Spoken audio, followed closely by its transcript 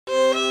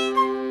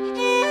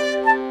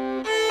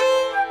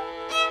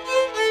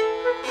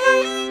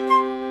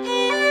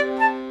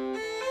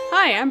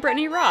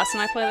Brittany Ross,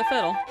 and I play the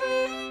fiddle.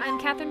 I'm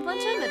Catherine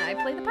Blancham, and I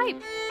play the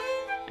pipe.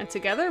 And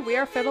together we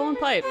are Fiddle and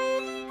Pipe.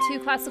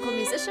 Two classical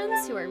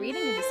musicians who are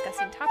reading and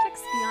discussing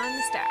topics beyond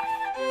the staff.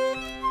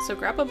 So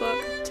grab a book,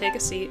 take a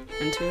seat,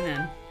 and tune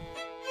in.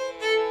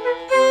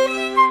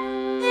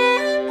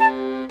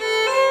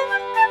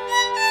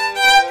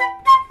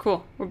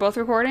 Cool. We're both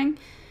recording.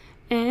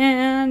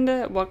 And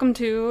welcome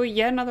to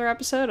yet another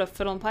episode of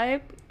Fiddle and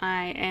Pipe.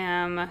 I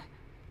am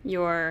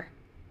your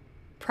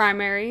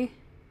primary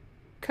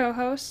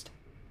co-host,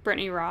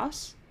 Brittany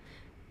Ross.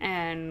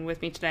 And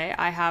with me today,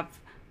 I have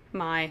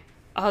my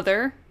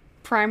other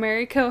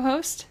primary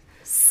co-host.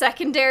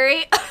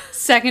 Secondary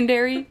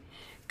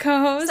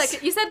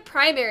co-host. You said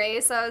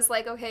primary, so I was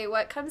like, okay,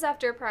 what comes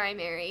after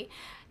primary?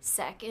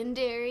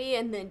 Secondary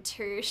and then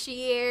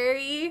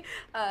tertiary.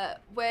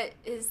 What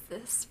is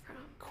this from?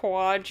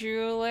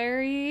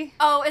 Quadulary.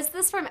 Oh, is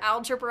this from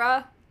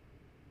algebra?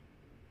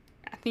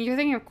 I think you're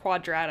thinking of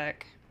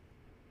quadratic.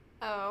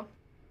 Oh,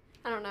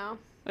 I don't know.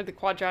 Like the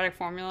quadratic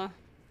formula.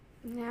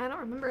 Yeah, I don't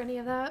remember any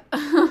of that.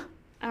 I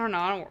don't know.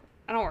 I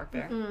don't work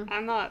there. Mm-mm.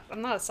 I'm not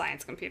a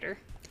science computer.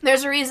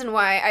 There's a reason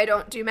why I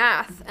don't do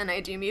math and I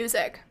do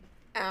music.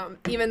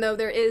 Even though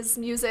there is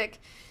music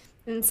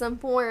in some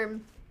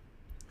form,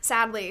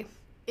 sadly,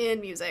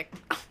 in music.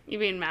 You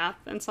mean math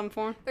in some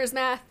form? There's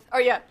math. Oh,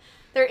 yeah.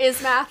 There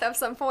is math of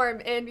some form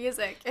in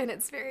music, and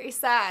it's very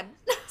sad.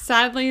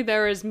 Sadly,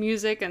 there is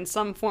music in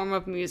some form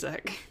of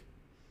music.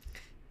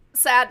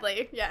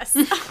 Sadly, yes.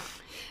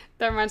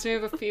 That reminds me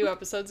of a few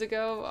episodes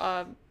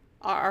ago,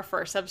 our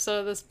first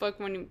episode of this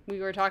book, when we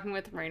were talking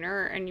with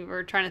Rainer, and you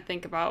were trying to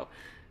think about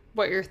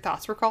what your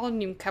thoughts were called,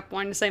 and you kept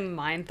wanting to say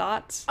mind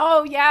thoughts.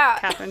 Oh, yeah.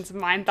 Catherine's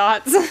mind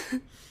thoughts.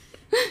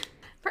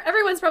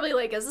 Everyone's probably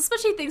like, is this what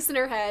she thinks in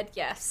her head?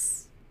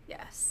 Yes.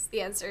 Yes.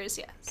 The answer is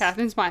yes.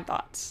 Catherine's mind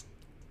thoughts.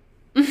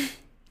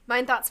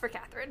 Mind thoughts for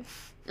Catherine.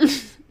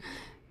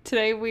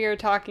 Today we are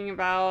talking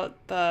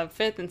about the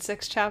 5th and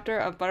 6th chapter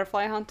of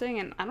Butterfly Hunting,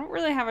 and I don't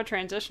really have a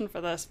transition for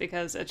this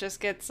because it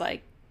just gets,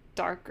 like,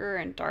 darker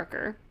and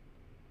darker.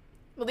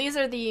 Well, these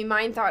are the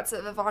mind thoughts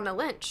of Ivana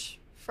Lynch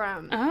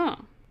from,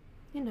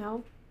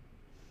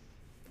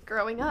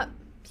 growing up.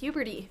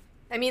 Puberty.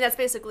 I mean,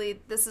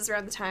 this is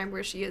around the time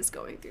where she is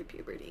going through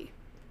puberty.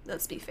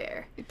 Let's be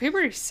fair.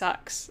 Puberty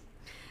sucks.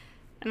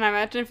 And I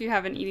imagine if you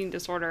have an eating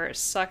disorder, it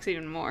sucks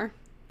even more.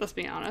 Let's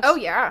be honest. Oh,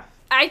 yeah.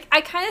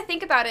 I kind of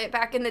think about it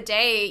back in the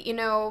day,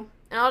 and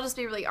I'll just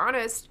be really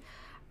honest.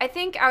 I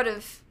think out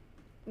of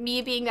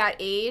me being that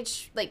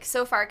age, like,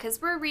 so far,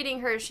 because we're reading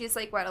her, she's,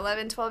 like,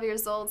 11, 12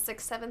 years old,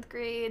 6th, 7th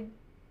grade,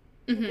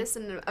 this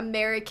in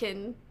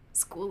American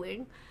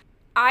schooling.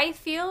 I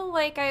feel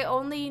like I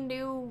only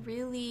knew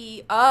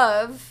really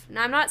of, and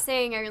I'm not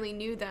saying I really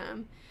knew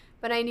them,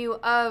 but I knew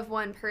of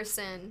one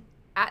person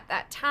at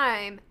that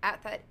time,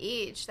 at that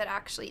age, that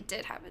actually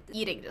did have an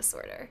eating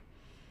disorder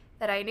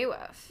that I knew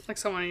of. Like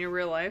someone in your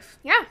real life?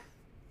 Yeah.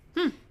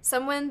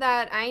 Someone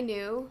that I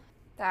knew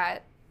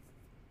that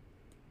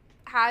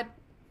had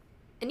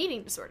an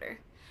eating disorder.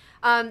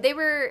 They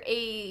were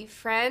a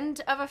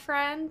friend of a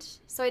friend,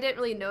 so I didn't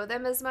really know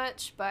them as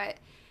much, but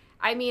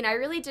I mean, I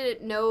really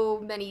didn't know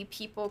many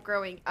people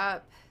growing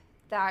up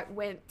that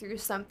went through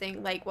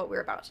something like what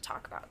we're about to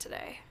talk about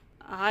today.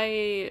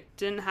 I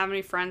didn't have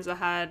any friends that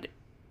had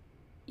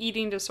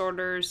eating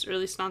disorders, or at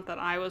least not that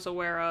I was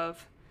aware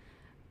of.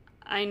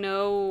 I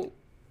know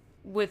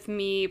with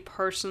me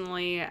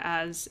personally,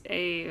 as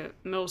a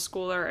middle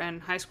schooler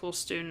and high school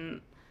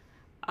student,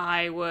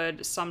 I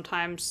would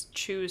sometimes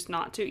choose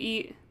not to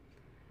eat,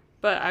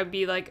 but I'd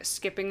be like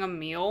skipping a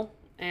meal,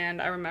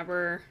 and I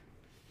remember,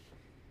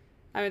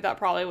 that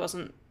probably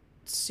wasn't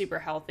super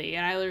healthy,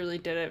 and I literally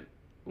did it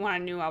when I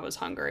knew I was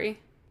hungry.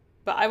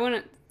 But I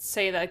wouldn't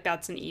say that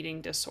that's an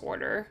eating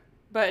disorder,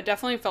 but it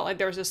definitely felt like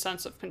there was a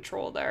sense of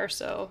control there,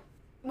 so.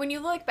 When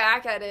you look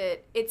back at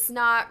it, it's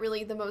not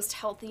really the most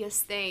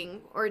healthiest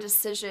thing or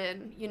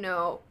decision,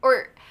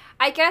 or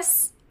I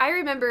guess I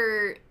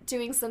remember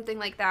doing something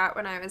like that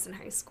when I was in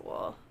high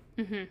school.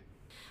 Mm-hmm.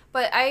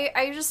 But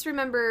I just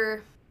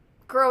remember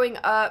growing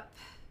up,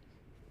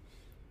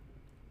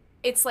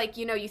 it's like,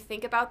 you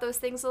think about those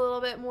things a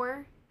little bit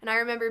more. And I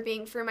remember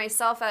being, for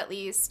myself at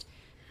least,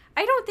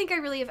 I don't think I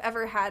really have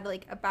ever had,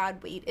 like, a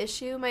bad weight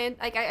issue.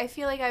 I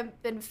feel like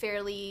I've been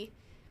fairly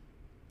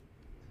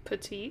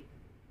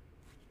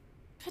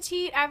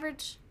Petite,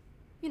 average,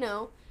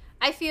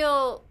 I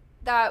feel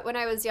that when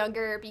I was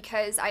younger,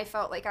 because I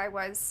felt like I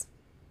was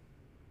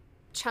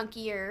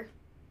chunkier,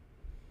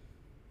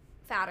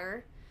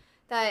 fatter,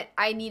 that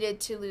I needed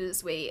to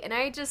lose weight. And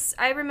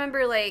I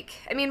remember,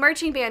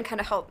 marching band kind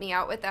of helped me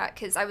out with that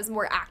because I was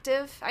more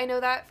active. I know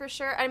that for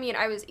sure.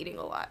 I was eating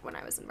a lot when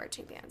I was in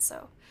marching band,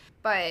 so.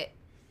 But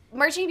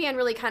marching band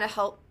really kind of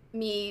helped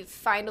me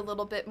find a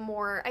little bit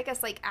more, I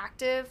guess,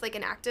 active,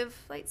 an active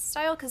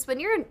lifestyle. Because when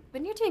you're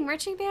doing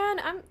marching band,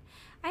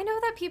 I know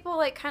that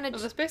people kind of.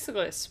 Well, it's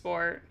basically a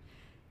sport.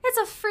 It's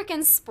a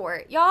freaking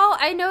sport. Y'all,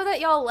 I know that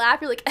y'all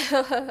laugh. You're like,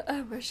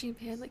 a marching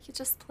band, like you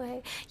just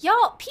play.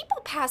 Y'all,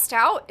 people passed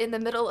out in the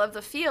middle of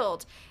the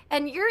field.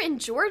 And you're in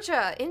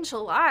Georgia in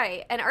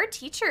July. And our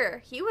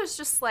teacher, he was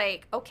just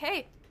like,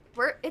 okay,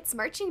 it's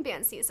marching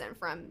band season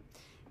from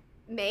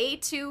May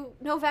to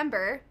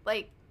November.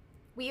 Like,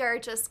 we are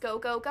just go,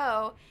 go,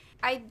 go.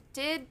 I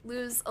did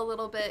lose a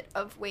little bit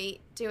of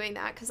weight doing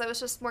that because I was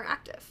just more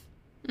active.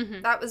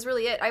 Mm-hmm. That was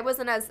really it. I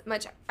wasn't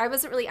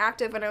really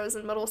active when I was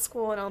in middle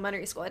school and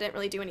elementary school. I didn't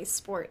really do any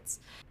sports.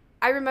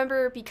 I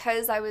remember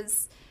because I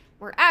was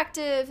more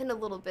active and a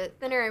little bit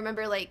thinner, I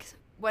remember like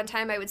one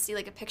time I would see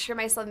like a picture of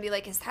myself and be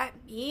like, is that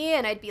me?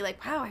 And I'd be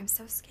like, wow, I'm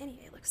so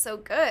skinny. I look so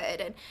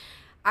good. And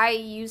I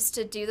used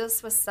to do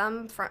this with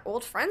some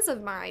old friends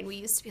of mine. We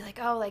used to be like,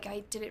 oh, like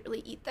I didn't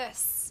really eat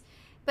this.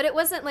 But it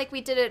wasn't like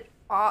we did it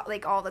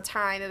all the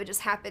time. It would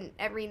just happen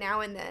every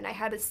now and then. I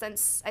had a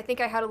sense, I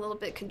think I had a little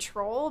bit of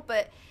control,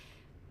 but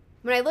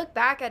when I look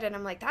back at it,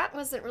 I'm like, that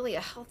wasn't really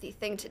a healthy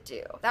thing to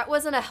do. That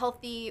wasn't a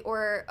healthy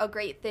or a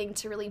great thing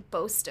to really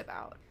boast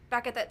about.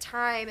 Back at that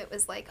time, it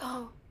was like,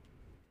 oh,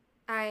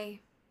 I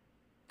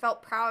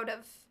felt proud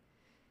of,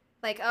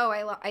 like,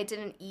 oh, I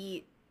didn't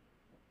eat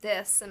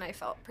this, and I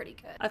felt pretty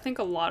good. I think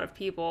a lot of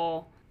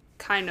people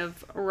kind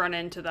of run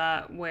into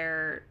that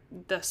where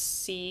the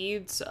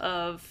seeds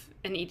of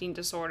an eating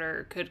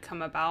disorder could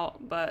come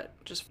about, but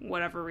just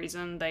whatever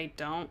reason they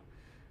don't.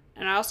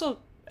 And I also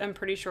am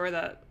pretty sure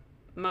that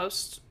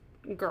most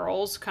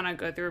girls kind of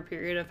go through a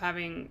period of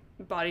having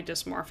body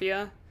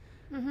dysmorphia.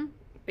 Mm-hmm.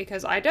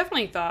 Because I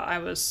definitely thought I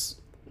was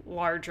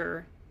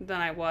larger than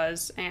I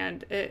was,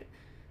 and it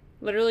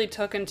literally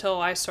took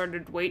until I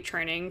started weight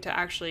training to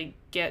actually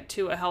get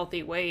to a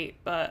healthy weight.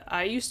 But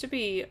I used to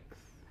be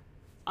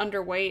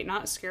underweight,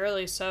 not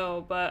scarily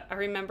so, but I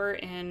remember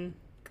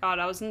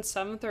I was in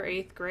 7th or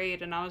 8th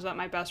grade, and I was at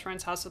my best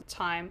friend's house at the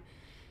time,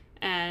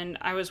 and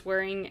I was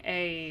wearing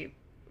a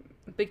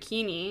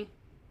bikini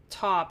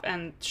top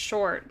and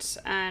shorts,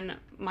 and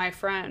my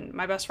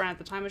best friend at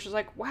the time was just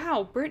like,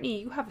 wow,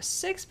 Brittany, you have a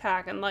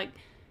 6-pack, and like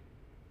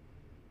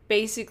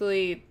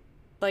basically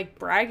like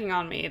bragging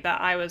on me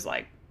that I was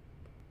like,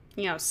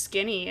 you know,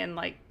 skinny and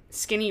like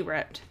skinny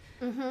ripped.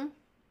 Mm-hmm.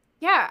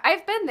 Yeah,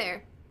 I've been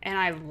there. And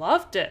I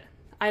loved it.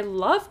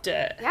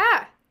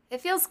 Yeah, it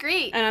feels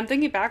great. And I'm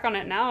thinking back on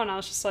it now, and I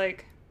was just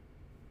like,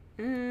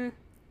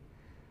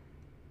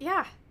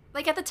 Yeah.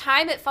 Like, at the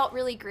time, it felt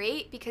really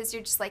great because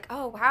you're just like,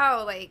 oh,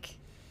 wow, like,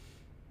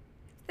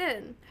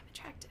 thin, I'm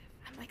attractive,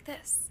 I'm like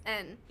this.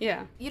 And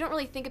yeah, you don't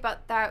really think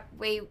about that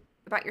way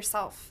about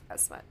yourself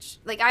as much.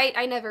 Like,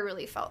 I never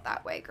really felt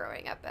that way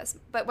growing up,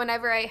 but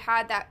whenever I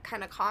had that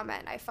kind of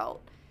comment, I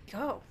felt,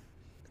 oh.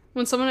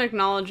 When someone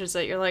acknowledges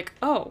it, you're like,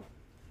 oh,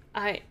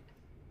 I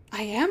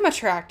am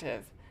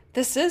attractive.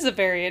 This is a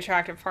very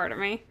attractive part of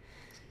me.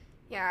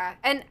 Yeah,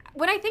 and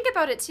when I think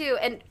about it, too,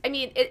 and, I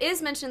mean, it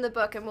is mentioned in the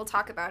book, and we'll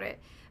talk about it,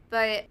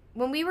 but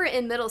when we were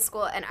in middle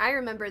school, and I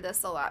remember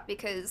this a lot,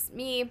 because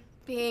me,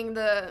 being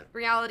the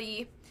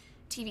reality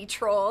TV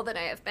troll that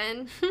I have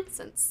been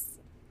since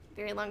a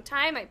very long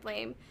time, I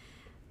blame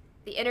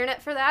the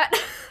internet for that,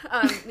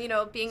 you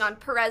know, being on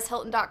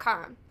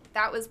PerezHilton.com.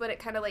 That was when it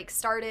kind of, like,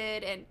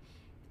 started, and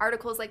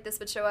articles like this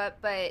would show up,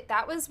 but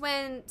that was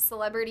when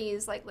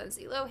celebrities like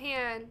Lindsay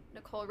Lohan,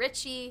 Nicole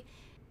Richie.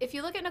 If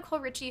you look at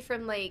Nicole Richie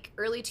from like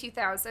early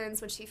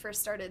 2000s when she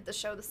first started the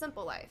show The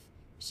Simple Life,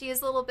 she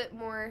is a little bit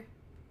more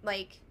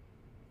like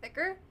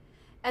thicker.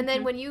 And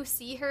then when you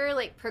see her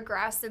like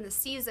progress in the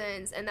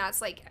seasons, and that's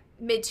like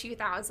mid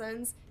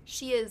 2000s,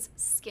 she is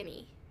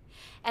skinny.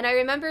 And I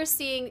remember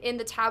seeing in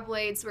the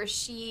tabloids where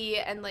she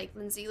and like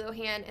Lindsay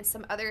Lohan and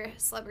some other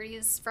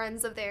celebrities,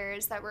 friends of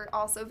theirs that were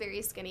also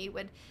very skinny,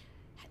 would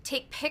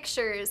take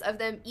pictures of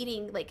them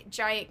eating like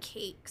giant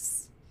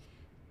cakes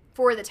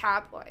for the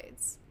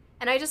tabloids.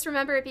 And I just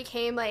remember it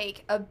became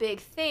like a big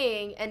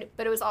thing,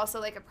 but it was also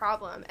like a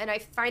problem. And I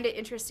find it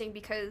interesting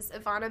because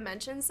Ivana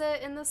mentions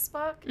it in this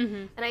book.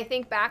 Mm-hmm. And I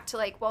think back to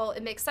like, well,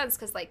 it makes sense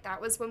because like that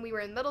was when we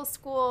were in middle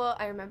school.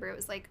 I remember it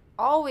was like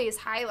always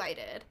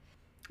highlighted.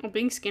 Well,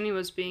 being skinny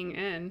was being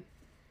in.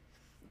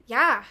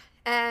 Yeah.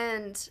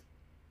 And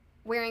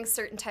wearing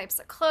certain types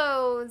of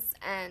clothes,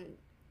 and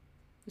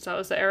so that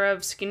was the era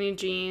of skinny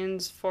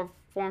jeans,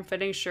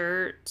 form-fitting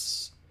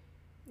shirts.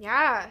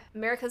 Yeah.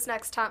 America's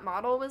Next Top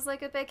Model was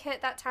like a big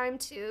hit that time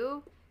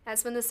too.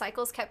 That's when the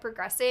cycles kept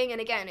progressing.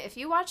 And again, if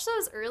you watch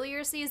those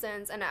earlier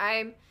seasons, and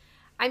I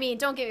mean,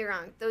 don't get me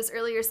wrong, those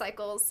earlier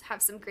cycles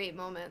have some great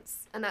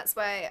moments. And that's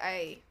why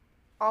I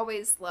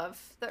always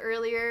love the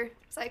earlier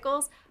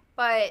cycles.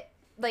 But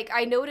like,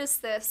 I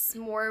noticed this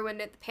more when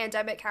the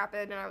pandemic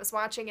happened and I was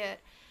watching it.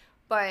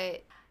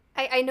 But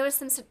I noticed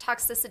some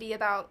toxicity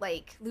about,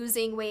 like,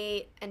 losing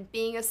weight and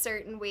being a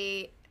certain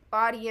weight,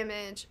 body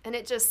image, and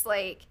it just,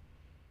 like,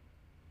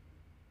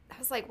 I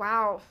was like,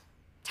 wow,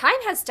 time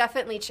has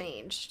definitely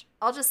changed.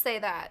 I'll just say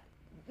that.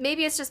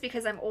 Maybe it's just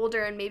because I'm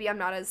older and maybe I'm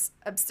not as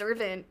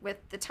observant with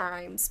the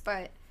times,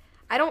 but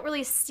I don't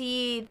really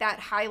see that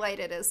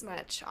highlighted as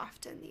much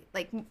often,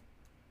 like,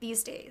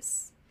 these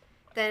days.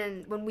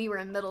 than when we were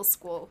in middle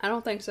school. I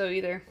don't think so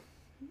either.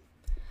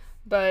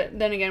 But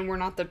then again, we're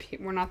not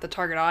the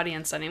target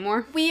audience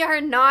anymore. We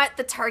are not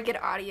the target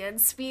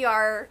audience. We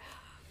are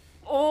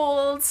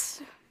old.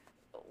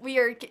 We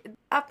are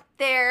up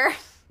there.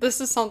 This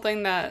is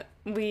something that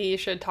we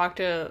should talk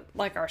to,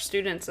 like, our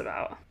students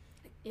about.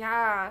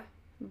 Yeah.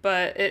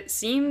 But it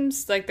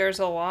seems like there's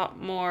a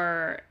lot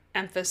more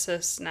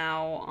emphasis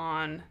now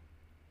on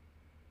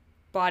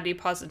body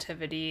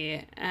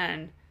positivity,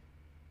 and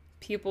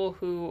people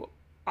who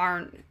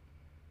aren't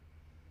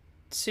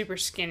super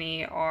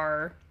skinny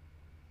are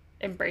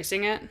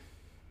embracing it,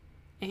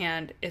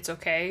 and it's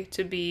okay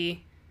to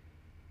be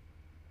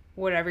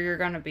whatever you're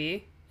going to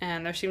be.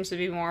 And there seems to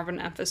be more of an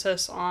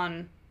emphasis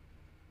on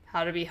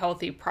how to be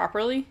healthy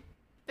properly.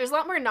 There's a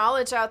lot more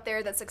knowledge out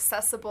there that's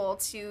accessible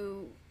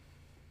to,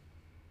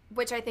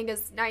 which I think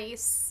is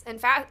nice. In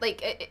fact,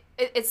 like,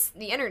 it's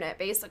the internet,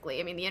 basically.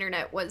 I mean, the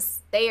internet was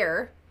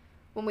there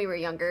when we were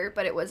younger,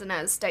 but it wasn't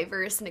as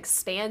diverse and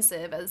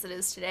expansive as it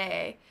is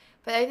today.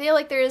 But I feel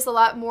like there is a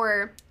lot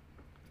more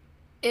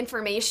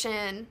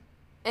information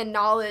and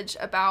knowledge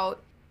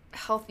about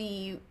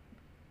healthy,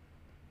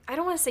 I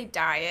don't want to say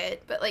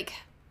diet, but like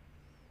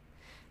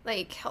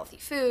healthy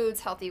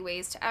foods, healthy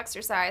ways to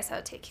exercise, how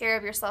to take care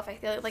of yourself. I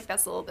feel like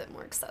that's a little bit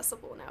more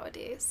accessible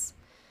nowadays.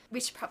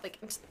 We should probably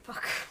get into the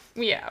book.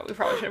 Yeah, we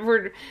probably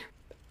should.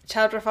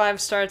 Chapter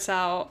 5 starts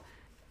out,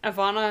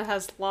 Ivana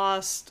has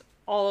lost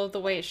all of the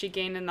weight she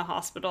gained in the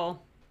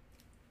hospital,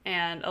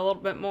 and a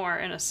little bit more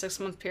in a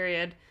 6-month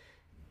period,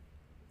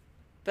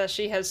 that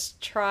she has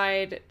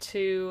tried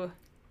to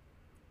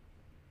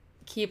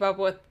keep up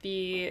with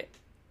the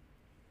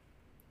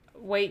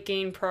weight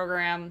gain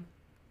program,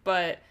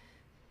 but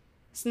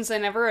since I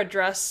never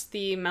addressed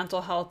the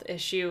mental health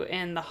issue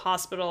in the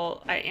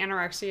hospital,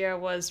 anorexia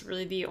was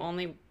really the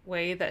only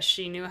way that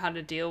she knew how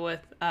to deal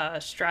with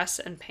stress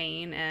and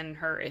pain and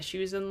her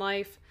issues in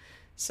life.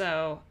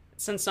 So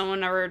since someone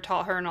never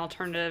taught her an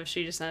alternative,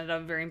 she just ended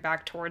up veering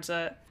back towards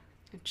it.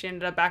 She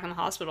ended up back in the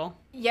hospital.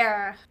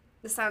 Yeah,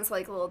 this sounds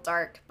like a little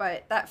dark,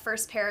 but that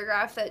first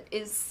paragraph that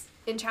is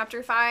in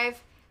chapter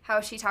 5,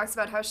 how she talks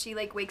about how she,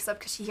 like, wakes up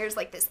because she hears,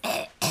 like, this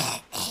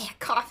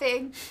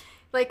coughing,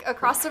 like,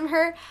 across from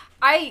her.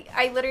 I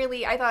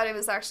thought it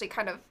was actually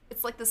kind of,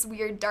 it's like this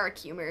weird dark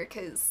humor,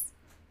 because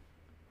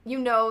you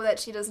know that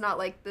she does not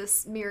like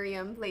this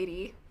Miriam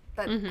lady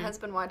that has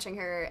been watching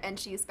her, and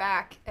she's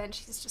back, and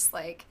she's just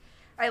like,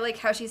 I like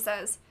how she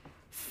says,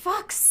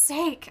 "Fuck's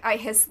sake," I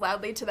hiss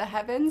loudly to the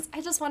heavens.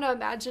 I just want to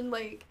imagine,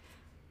 like,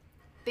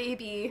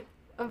 baby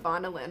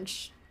Ivana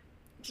Lynch,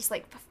 just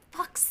like, for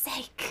fuck's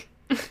sake,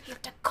 you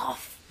have to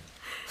cough.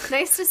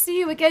 Nice to see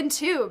you again,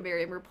 too,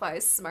 Miriam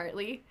replies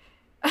smartly.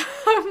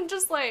 I'm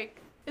just like,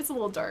 it's a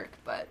little dark,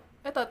 but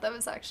I thought that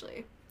was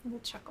actually a little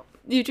chuckle.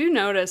 You do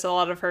notice a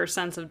lot of her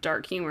sense of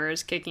dark humor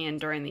is kicking in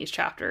during these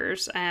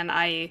chapters, and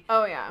I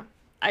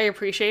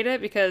appreciate it,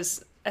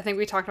 because I think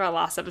we talked about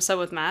last episode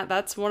with Matt.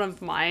 That's one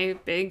of my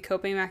big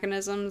coping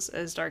mechanisms,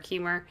 is dark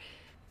humor.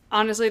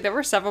 Honestly, there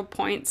were several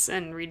points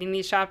in reading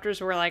these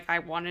chapters where, like, I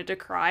wanted to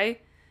cry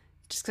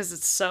just because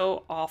it's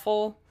so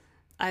awful.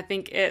 I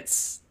think it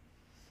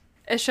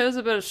shows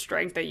a bit of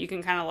strength that you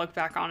can kind of look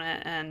back on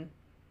it and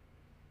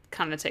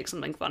kind of take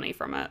something funny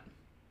from it.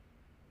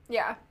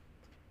 Yeah,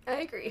 I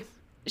agree.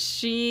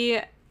 She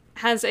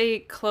has a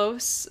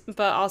close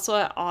but also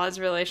at odds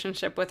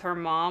relationship with her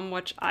mom,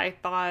 which I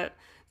thought,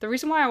 the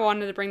reason why I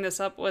wanted to bring this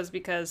up was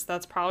because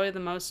that's probably the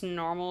most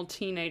normal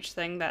teenage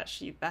thing that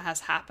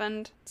has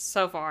happened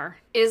so far.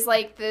 Is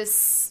like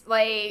this,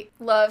 like,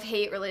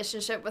 love-hate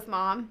relationship with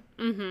mom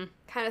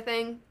kind of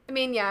thing. I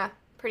mean, yeah,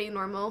 pretty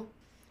normal.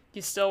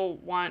 You still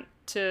want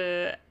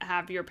to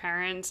have your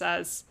parents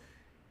as,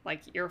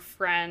 like, your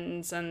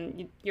friends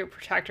and your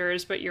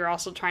protectors, but you're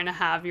also trying to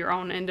have your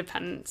own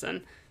independence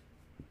and,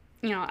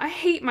 you know, I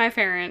hate my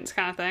parents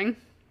kind of thing.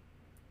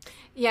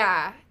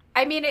 Yeah.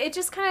 I mean, it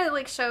just kind of,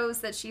 like,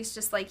 shows that she's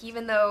just, like,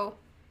 even though,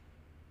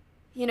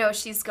 you know,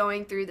 she's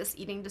going through this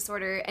eating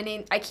disorder, I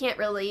mean, I can't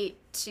relate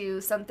to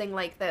something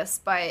like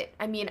this, but,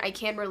 I mean, I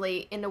can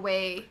relate in a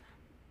way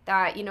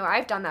that, you know,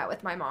 I've done that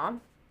with my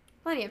mom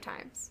plenty of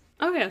times.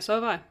 Oh, yeah, so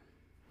have I.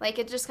 Like,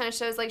 it just kind of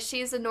shows, like,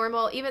 she's a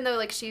normal, even though,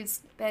 like,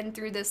 she's been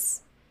through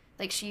this,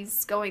 like,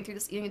 she's going through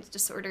this eating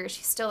disorder,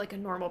 she's still, like, a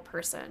normal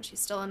person. She's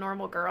still a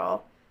normal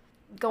girl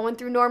going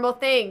through normal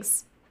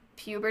things.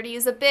 Puberty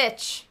is a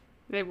bitch.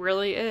 It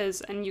really is.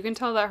 And you can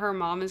tell that her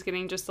mom is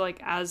getting just,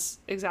 like, as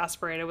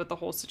exasperated with the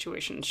whole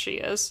situation as she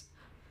is.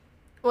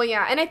 Well,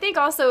 yeah. And I think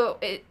also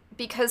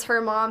because her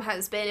mom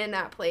has been in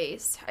that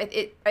place,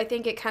 I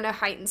think it kind of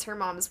heightens her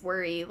mom's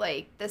worry.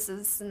 Like, this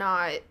is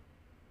not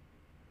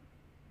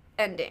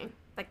ending.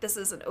 Like, this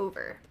isn't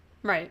over.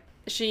 Right.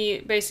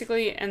 She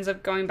basically ends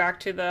up going back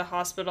to the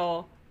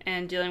hospital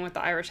and dealing with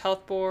the Irish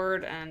Health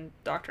Board and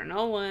Dr.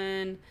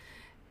 Nolan.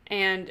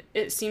 And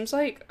it seems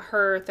like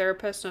her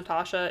therapist,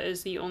 Natasha,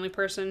 is the only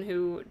person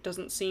who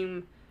doesn't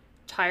seem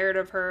tired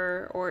of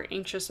her or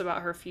anxious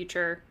about her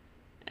future,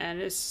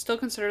 and is still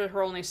considered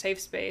her only safe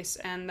space.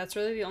 And that's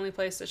really the only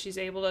place that she's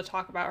able to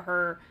talk about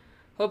her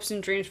hopes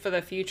and dreams for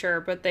the future,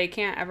 but they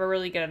can't ever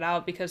really get it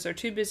out because they're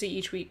too busy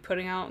each week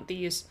putting out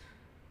these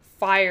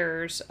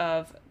fires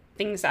of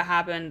things that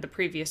happened the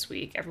previous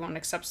week. Everyone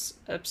accepts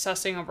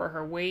obsessing over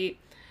her weight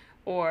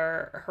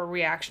or her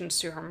reactions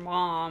to her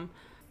mom.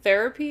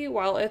 Therapy,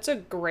 while it's a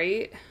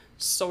great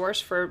source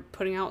for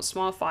putting out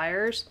small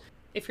fires,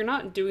 if you're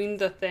not doing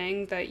the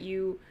thing that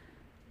you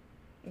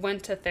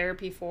went to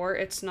therapy for,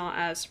 it's not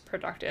as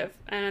productive.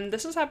 And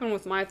this has happened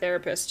with my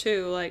therapist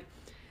too. Like,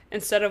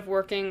 instead of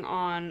working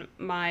on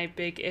my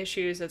big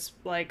issues, it's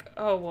like,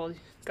 oh, well,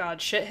 God,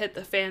 shit hit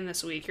the fan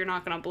this week. You're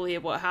not going to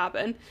believe what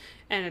happened.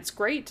 And it's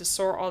great to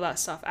sort all that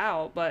stuff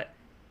out, but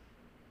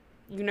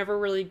you never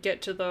really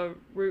get to the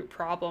root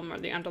problem or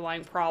the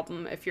underlying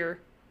problem if you're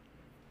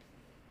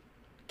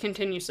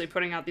continuously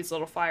putting out these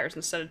little fires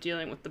instead of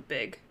dealing with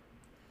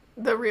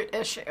the root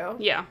issue.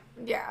 Yeah.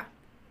 Yeah.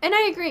 And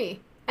I agree.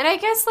 And I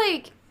guess,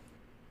 like,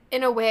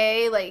 in a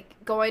way, like,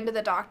 going to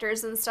the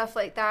doctors and stuff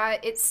like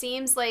that, it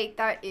seems like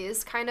that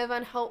is kind of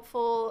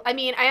unhelpful. I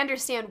mean, I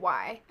understand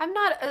why. I'm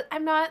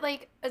not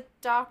like, a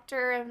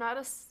doctor.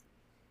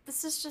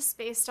 This is just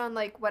based on,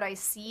 like, what I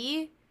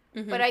see.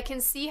 Mm-hmm. But I can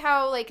see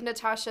how, like,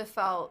 Natasha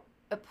felt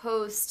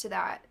opposed to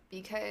that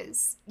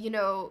because, you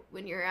know,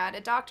 when you're at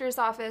a doctor's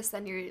office,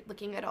 then you're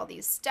looking at all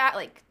these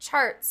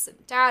charts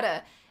and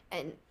data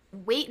and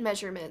weight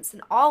measurements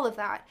and all of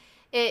that.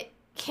 It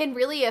can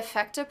really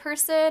affect a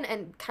person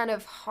and kind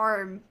of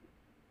harm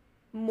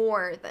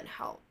more than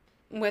help.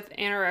 With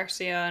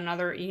anorexia and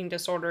other eating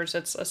disorders,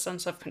 it's a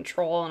sense of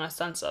control and a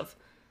sense of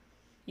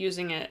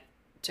using it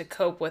to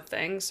cope with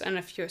things. And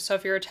if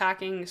you're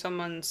attacking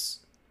someone's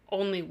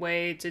only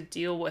way to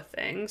deal with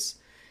things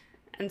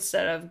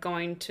instead of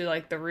going to,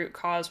 like, the root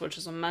cause, which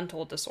is a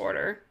mental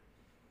disorder.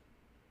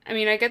 I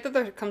mean, I get that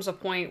there comes a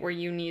point where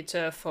you need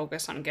to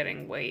focus on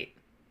getting weight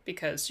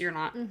because you're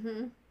not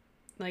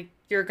like,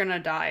 you're gonna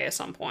die at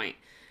some point,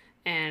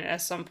 and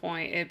at some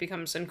point it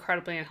becomes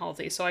incredibly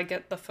unhealthy. So I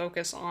get the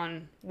focus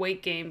on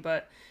weight gain,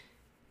 but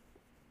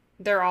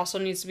there also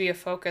needs to be a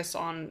focus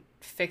on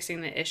fixing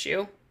the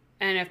issue.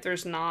 And if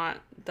there's not,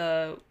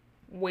 the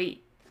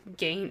weight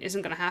gain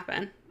isn't gonna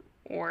happen,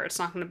 or it's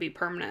not gonna be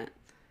permanent.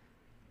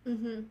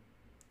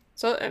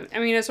 So, I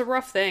mean, it's a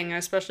rough thing,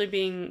 especially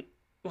being,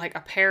 like, a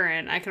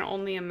parent. I can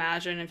only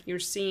imagine if you're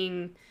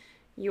seeing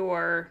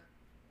your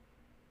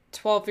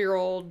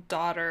 12-year-old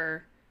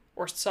daughter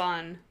or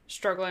son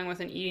struggling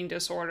with an eating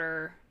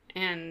disorder,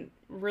 and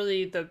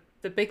really the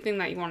big thing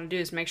that you want to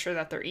do is make sure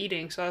that they're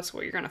eating, so that's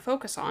what you're going to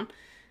focus on.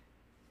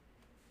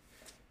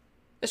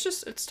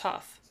 It's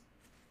tough.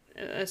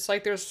 It's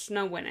like there's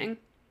no winning.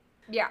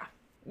 Yeah.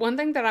 One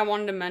thing that I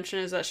wanted to mention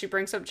is that she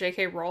brings up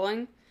J.K.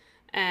 Rowling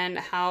and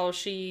how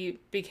she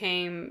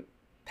became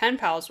pen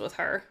pals with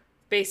her.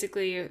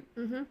 Basically,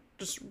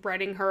 just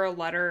writing her a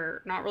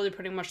letter, not really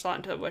putting much thought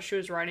into what she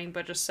was writing,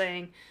 but just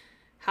saying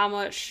how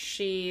much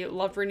she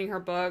loved reading her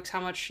books,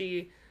 how much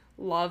she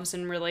loves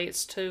and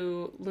relates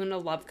to Luna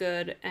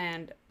Lovegood,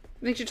 and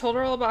I think she told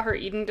her all about her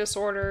eating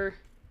disorder.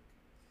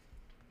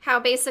 How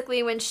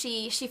basically when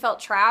she felt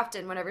trapped,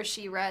 and whenever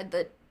she read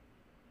that,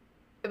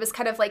 it was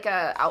kind of like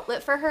a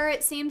outlet for her,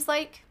 it seems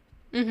like.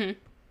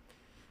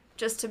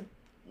 Just to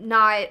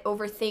not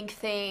overthink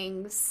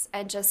things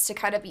and just to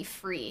kind of be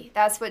free.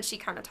 That's what she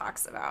kind of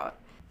talks about.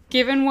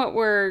 Given what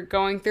we're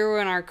going through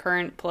in our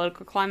current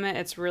political climate,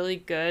 it's really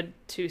good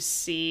to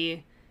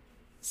see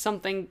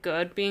something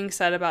good being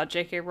said about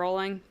J.K.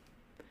 Rowling.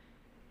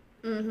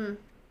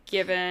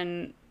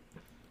 Given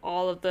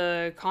all of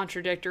the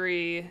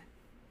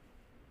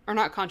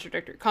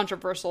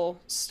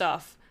controversial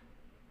stuff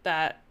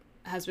that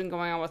has been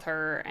going on with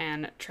her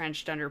and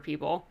transgender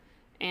people.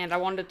 And I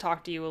wanted to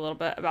talk to you a little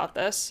bit about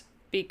this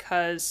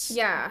because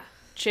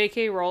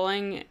J.K.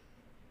 Rowling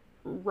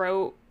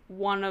wrote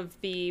one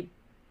of the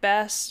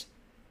best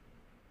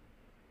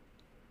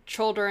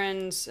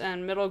children's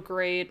and middle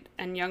grade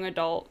and young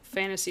adult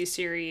fantasy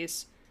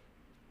series,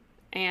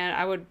 and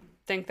I would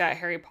think that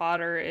Harry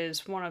Potter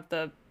is one of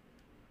the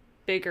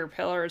bigger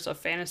pillars of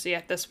fantasy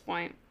at this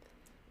point.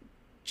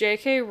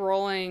 J.K.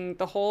 Rowling,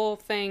 the whole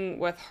thing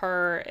with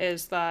her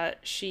is that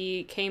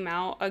she came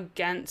out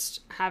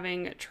against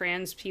having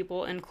trans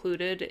people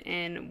included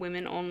in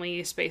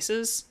women-only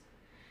spaces,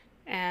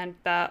 and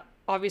that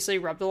obviously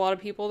rubbed a lot of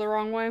people the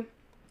wrong way.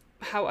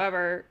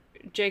 However,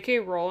 J.K.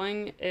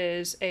 Rowling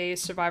is a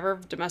survivor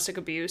of domestic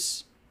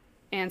abuse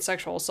and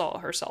sexual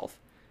assault herself.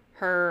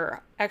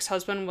 Her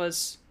ex-husband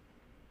was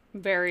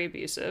very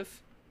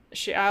abusive.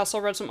 I also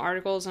read some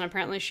articles, and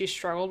apparently she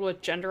struggled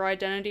with gender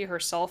identity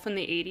herself in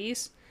the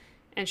 80s.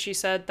 And she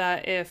said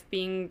that if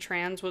being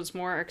trans was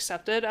more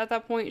accepted at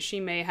that point, she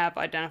may have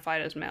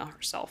identified as male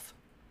herself.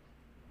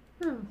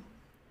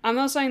 I'm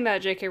not saying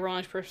that J.K.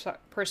 Rowling's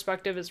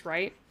perspective is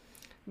right,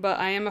 but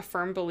I am a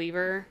firm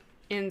believer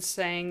in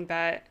saying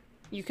that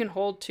you can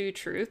hold two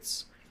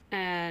truths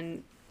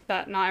and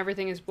that not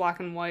everything is black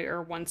and white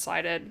or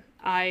one-sided.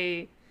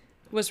 I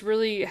was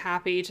really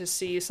happy to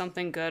see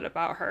something good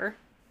about her.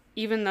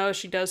 Even though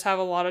she does have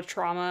a lot of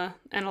trauma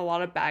and a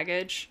lot of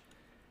baggage,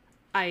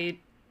 I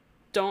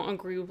don't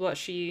agree with what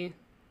she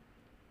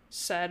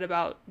said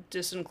about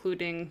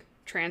disincluding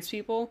trans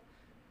people,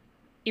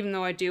 even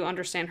though I do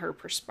understand her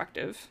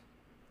perspective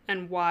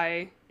and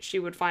why she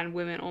would find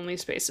women-only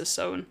spaces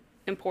so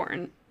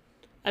important.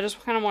 I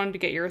just kind of wanted to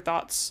get your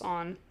thoughts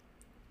on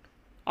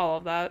all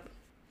of that.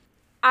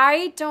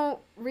 I don't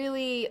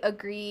really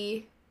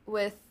agree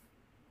with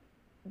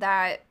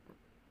that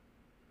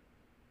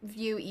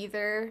view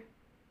either.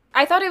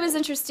 I thought it was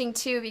interesting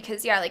too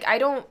because, yeah, like,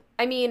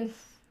 I mean,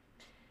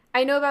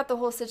 I know about the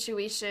whole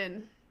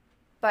situation,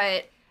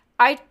 but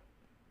I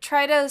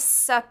try to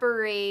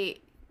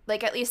separate,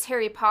 like, at least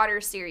Harry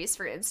Potter series,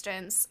 for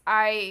instance.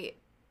 I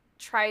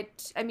know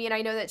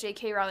that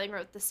J.K. Rowling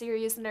wrote the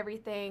series and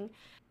everything,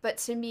 but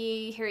to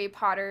me, Harry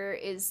Potter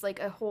is, like,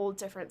 a whole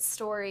different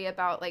story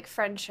about, like,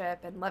 friendship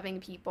and loving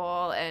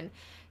people and,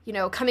 you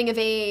know, coming of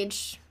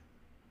age,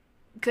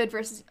 good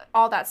versus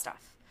all that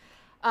stuff.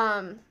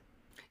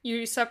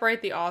 You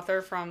separate the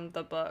author from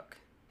the book.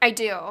 I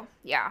do,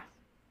 yeah.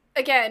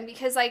 Again,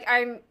 because, like,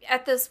 I'm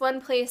at this one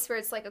place where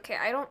it's like, okay,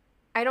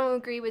 I don't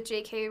agree with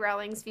J.K.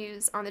 Rowling's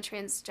views on the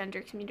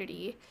transgender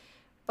community,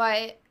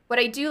 but what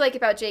I do like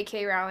about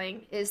J.K.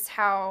 Rowling is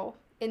how,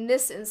 in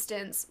this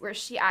instance, where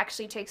she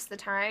actually takes the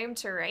time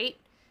to write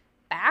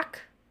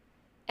back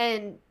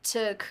and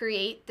to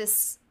create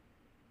this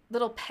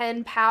little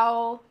pen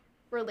pal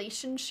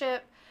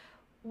relationship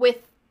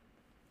with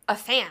a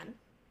fan.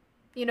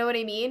 You know what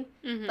I mean?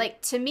 Mm-hmm.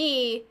 Like, to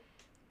me,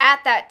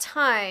 at that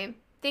time,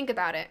 think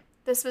about it.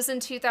 This was in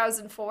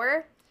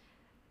 2004.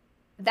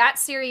 That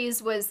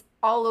series was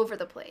all over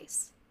the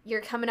place.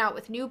 You're coming out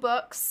with new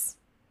books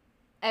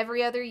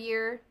every other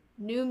year,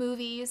 new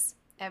movies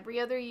every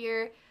other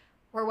year,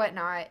 or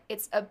whatnot.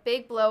 It's a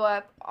big blow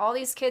up. All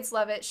these kids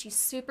love it. She's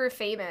super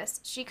famous.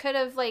 She could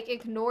have, like,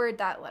 ignored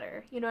that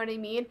letter. You know what I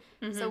mean?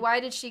 Mm-hmm. So why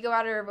did she go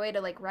out of her way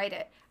to, like, write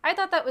it? I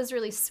thought that was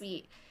really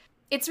sweet.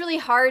 It's really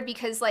hard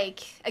because,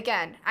 like,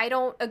 again, I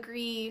don't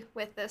agree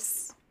with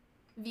this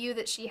view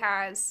that she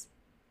has,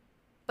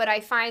 but I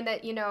find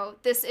that, you know,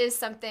 this is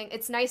something,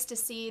 it's nice to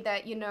see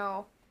that, you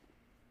know,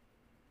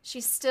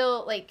 she's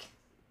still, like,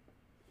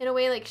 in a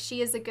way, like,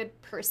 she is a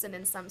good person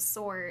in some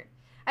sort.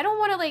 I don't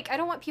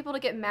want people to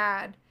get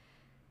mad,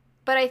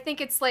 but I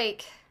think it's,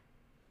 like,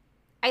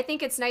 I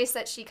think it's nice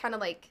that she kind of,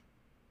 like,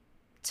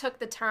 took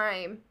the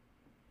time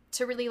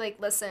to really, like,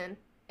 listen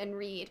and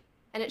read,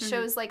 and it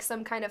shows, like,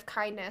 some kind of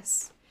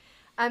kindness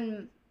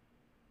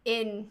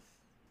in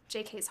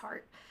JK's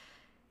heart,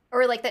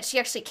 or, like, that she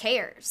actually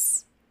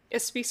cares.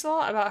 It speaks a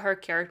lot about her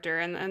character,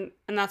 and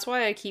that's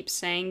why I keep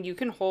saying you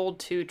can hold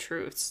two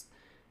truths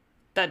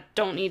that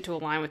don't need to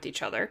align with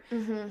each other.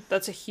 Mm-hmm.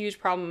 That's a huge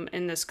problem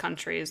in this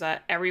country, is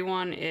that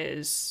everyone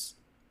is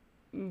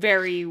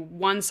very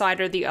one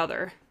side or the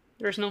other.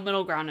 There's no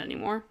middle ground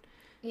anymore.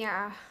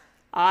 Yeah.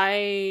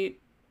 I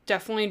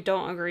definitely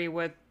don't agree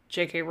with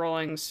J.K.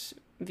 Rowling's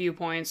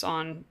viewpoints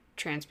on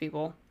trans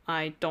people.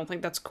 I don't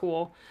think that's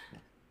cool.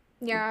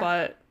 Yeah.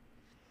 But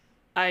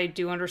I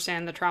do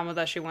understand the trauma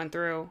that she went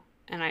through,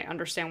 and I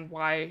understand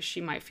why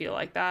she might feel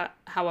like that.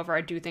 However, I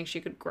do think she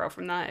could grow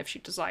from that if she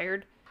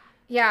desired.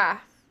 Yeah.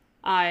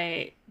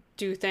 I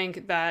do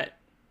think that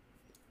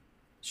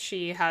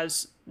she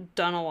has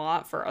done a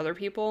lot for other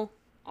people.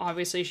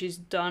 Obviously, she's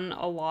done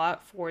a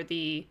lot for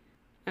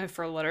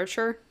for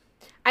literature.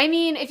 I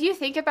mean, if you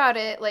think about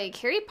it, like,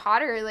 Harry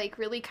Potter, like,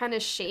 really kind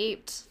of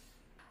shaped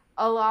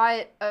a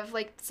lot of,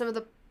 like, some of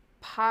the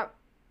pop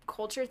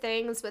culture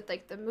things with,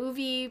 like, the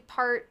movie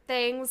part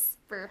things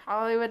for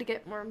Hollywood to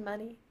get more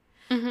money.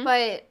 Mm-hmm.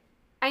 But,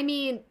 I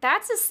mean,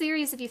 that's a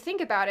series, if you think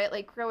about it,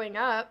 like, growing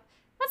up,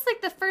 that's,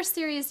 like, the first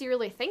series you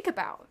really think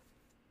about.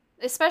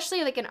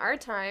 Especially, like, in our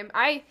time.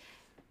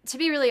 To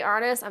be really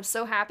honest, I'm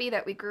so happy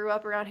that we grew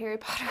up around Harry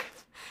Potter.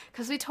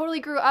 Because we totally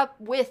grew up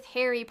with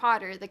Harry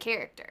Potter, the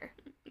character.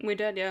 We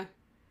did, yeah.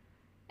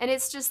 And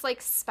it's just,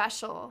 like,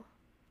 special.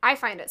 I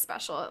find it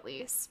special, at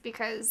least.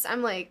 Because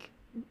I'm like,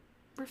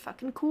 we're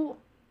fucking cool.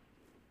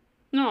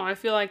 No, I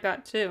feel like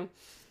that, too.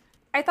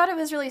 I thought it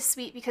was really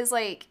sweet because,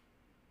 like,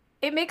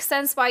 it makes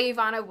sense why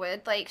Ivana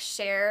would, like,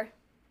 share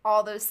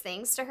all those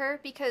things to her,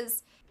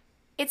 because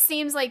it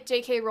seems like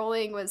J.K.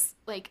 Rowling was,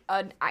 like,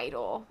 an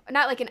idol.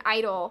 Not like an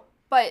idol,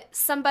 but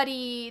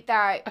somebody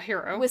that... A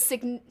hero. Was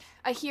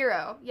a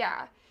hero,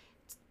 yeah,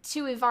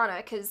 to Ivana,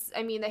 because,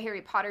 I mean, the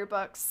Harry Potter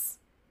books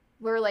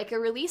were, like, a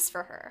release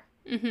for her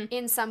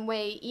in some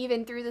way,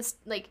 even through this,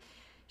 like,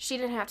 she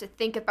didn't have to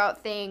think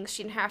about things,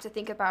 she didn't have to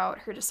think about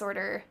her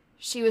disorder.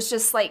 She was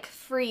just, like,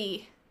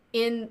 free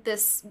in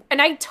this,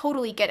 and I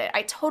totally get it.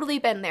 I totally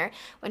been there.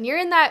 When you're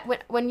in that,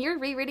 when you're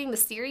rereading the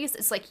series,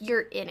 it's like you're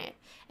in it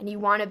and you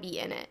want to be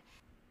in it.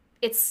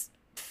 It's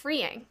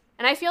freeing.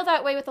 And I feel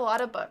that way with a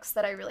lot of books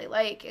that I really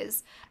like,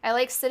 is I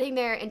like sitting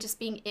there and just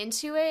being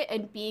into it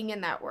and being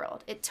in that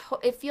world.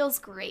 It feels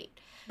great.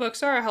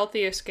 Books are a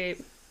healthy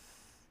escape.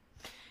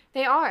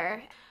 They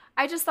are.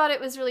 I just thought it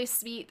was really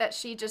sweet that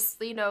she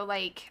just, you know,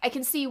 like, I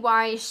can see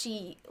why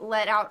she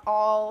let out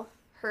all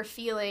her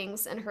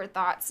feelings and her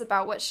thoughts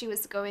about what she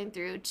was going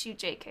through to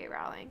J.K.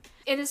 Rowling.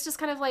 And it's just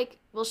kind of like,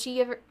 will she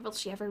ever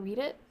read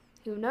it?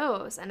 Who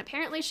knows? And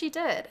apparently she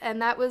did.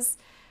 And that was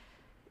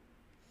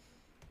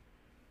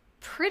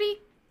pretty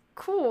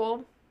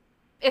cool.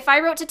 If I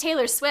wrote to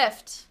Taylor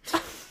Swift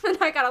and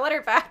I got a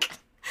letter back,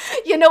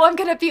 you know I'm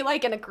going to be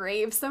like in a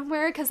grave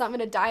somewhere because I'm going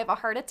to die of a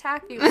heart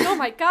attack. Be like, oh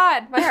my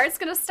God, my heart's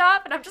going to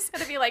stop and I'm just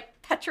going to be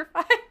like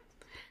petrified.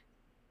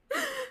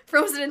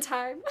 Frozen in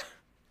time.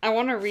 I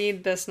want to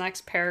read this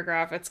next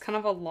paragraph. It's kind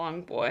of a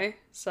long boy,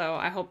 so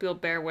I hope you'll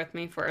bear with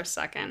me for a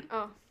second.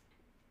 Oh.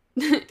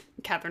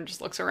 Catherine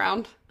just looks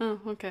around. Oh,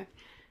 okay.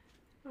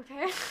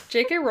 Okay.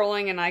 J.K.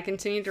 Rowling and I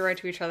continued to write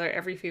to each other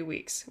every few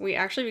weeks. We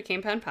actually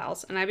became pen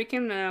pals, and I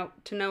became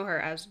to know her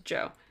as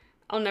Jo.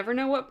 I'll never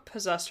know what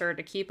possessed her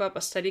to keep up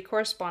a steady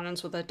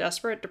correspondence with a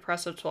desperate,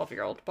 depressive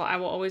 12-year-old, but I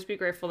will always be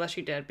grateful that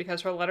she did,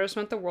 because her letters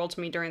meant the world to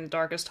me during the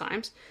darkest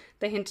times.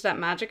 They hinted at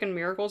magic and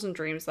miracles and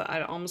dreams that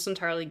I'd almost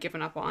entirely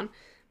given up on,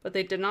 but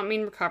they did not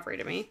mean recovery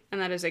to me, and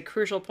that is a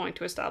crucial point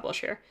to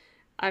establish here.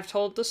 I've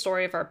told the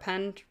story of our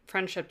pen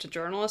friendship to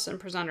journalists and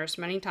presenters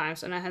many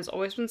times, and it has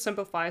always been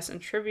simplified and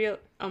trivial.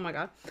 Oh my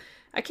god.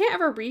 I can't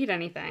ever read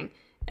anything.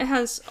 It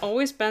has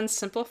always been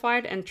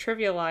simplified and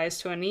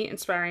trivialized to a neat,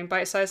 inspiring,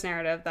 bite-sized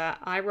narrative that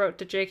I wrote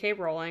to J.K.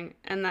 Rowling,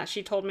 and that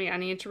she told me I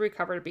needed to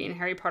recover to be in a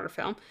Harry Potter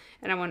film,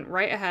 and I went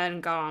right ahead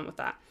and got on with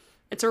that.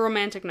 It's a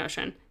romantic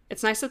notion.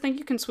 It's nice to think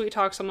you can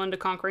sweet-talk someone to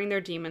conquering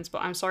their demons,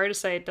 but I'm sorry to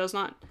say it does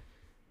not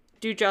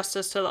do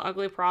justice to the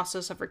ugly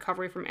process of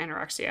recovery from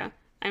anorexia.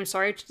 I'm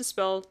sorry to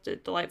dispel the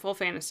delightful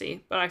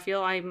fantasy, but I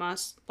feel I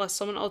must, lest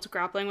someone else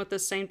grappling with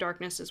this same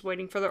darkness is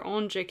waiting for their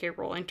own J.K.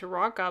 Rowling to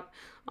rock up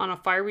on a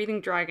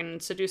fire-breathing dragon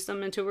and seduce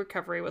them into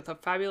recovery with a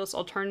fabulous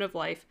alternative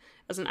life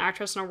as an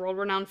actress in a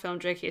world-renowned film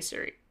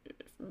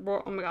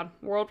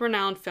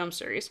world-renowned film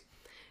series.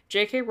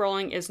 J.K.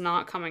 Rowling is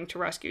not coming to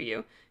rescue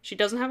you. She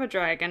doesn't have a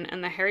dragon,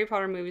 and the Harry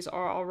Potter movies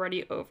are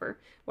already over.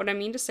 What I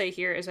mean to say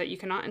here is that you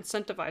cannot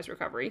incentivize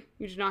recovery.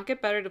 You do not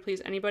get better to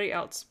please anybody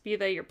else, be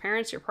they your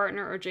parents, your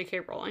partner, or J.K.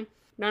 Rowling.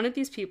 None of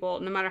these people,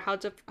 no matter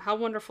how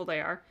wonderful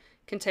they are,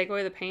 can take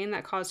away the pain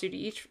that caused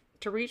you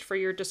to reach for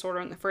your disorder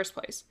in the first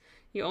place.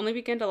 You only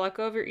begin to let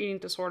go of your eating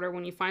disorder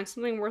when you find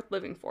something worth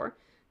living for.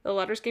 The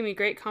letters gave me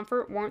great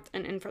comfort, warmth,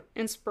 and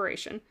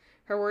inspiration.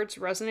 Her words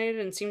resonated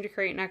and seemed to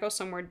create an echo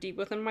somewhere deep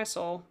within my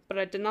soul, but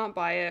I did not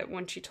buy it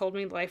when she told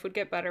me life would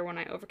get better when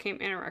I overcame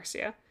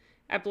anorexia.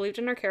 I believed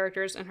in her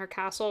characters and her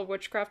castle of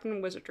witchcraft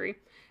and wizardry.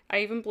 I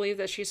even believed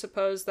that she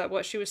supposed that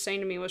what she was saying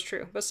to me was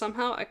true, but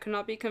somehow I could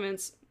not be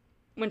convinced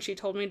when she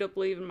told me to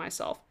believe in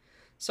myself.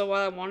 So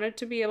while I wanted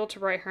to be able to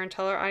write her and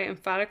tell her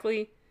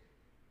emphatically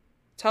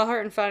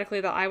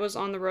that I was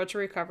on the road to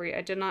recovery,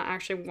 I did not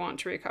actually want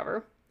to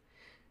recover.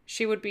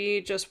 She would be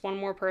just one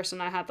more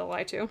person I had to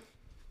lie to.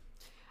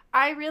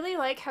 I really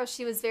like how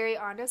she was very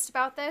honest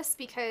about this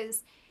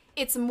because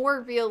it's more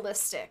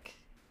realistic.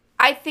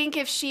 I think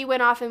if she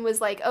went off and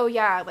was like, oh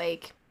yeah,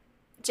 like,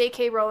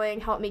 J.K.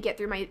 Rowling helped me get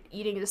through my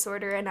eating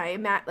disorder and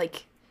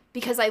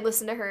because I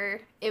listened to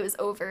her, it was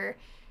over.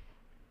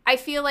 I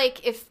feel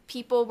like if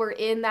people were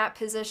in that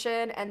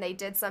position and they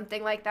did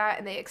something like that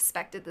and they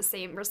expected the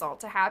same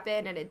result to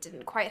happen and it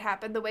didn't quite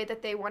happen the way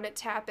that they want it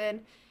to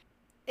happen,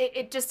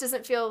 it just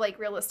doesn't feel like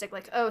realistic.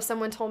 Like, oh,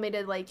 someone told me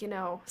to, like, you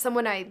know,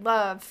 someone I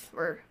love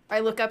or I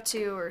look up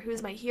to or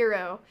who's my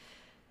hero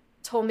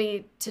told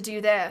me to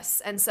do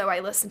this, and so I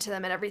listen to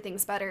them and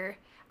everything's better.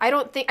 I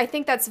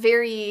think that's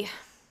very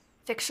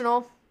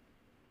fictional,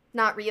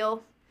 not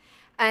real.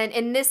 And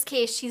in this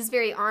case, she's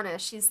very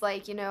honest. She's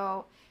like, you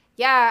know,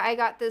 yeah, I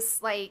got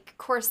this, like,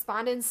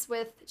 correspondence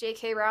with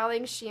J.K.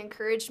 Rowling. She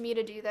encouraged me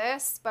to do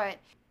this, but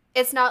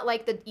it's not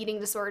like the eating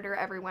disorder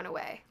ever went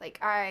away. Like,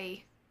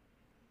 I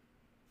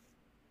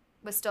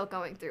was still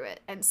going through it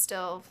and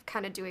still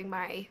kind of doing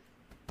my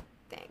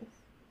thing,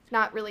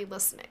 not really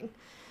listening.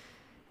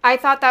 I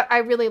thought that I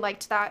really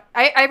liked that.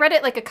 I read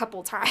it like a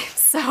couple times,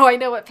 so I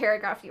know what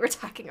paragraph you were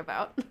talking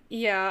about.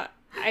 Yeah,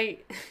 I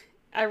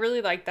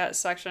really like that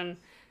section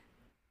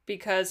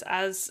because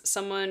as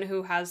someone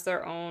who has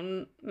their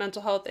own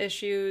mental health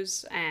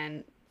issues,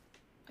 and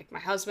like my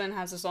husband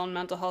has his own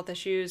mental health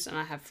issues, and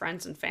I have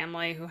friends and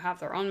family who have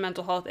their own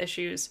mental health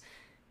issues,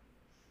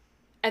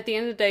 at the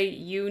end of the day,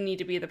 you need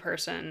to be the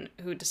person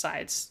who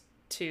decides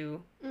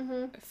to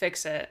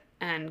fix it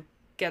and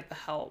get the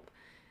help.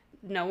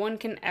 No one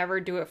can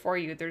ever do it for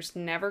you. There's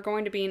never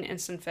going to be an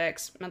instant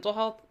fix. Mental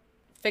health,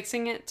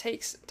 fixing it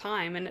takes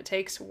time and it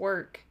takes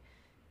work.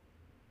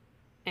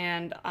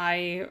 And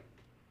I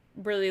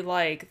really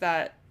like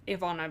that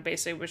Ivana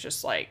basically was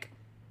just like,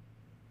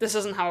 this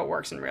isn't how it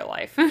works in real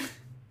life.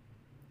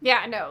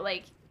 Yeah, no,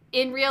 like,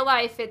 in real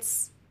life,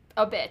 it's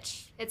a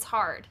bitch. It's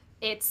hard.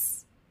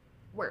 It's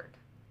work.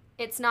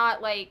 It's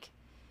not like,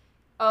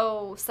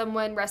 oh,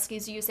 someone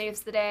rescues you,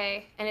 saves the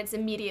day, and it's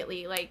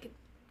immediately, like,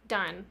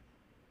 done.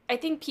 I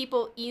think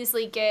people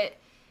easily get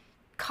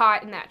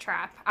caught in that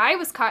trap. I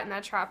was caught in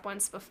that trap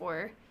once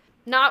before.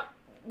 Not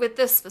with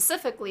this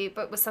specifically,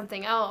 but with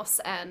something else,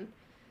 and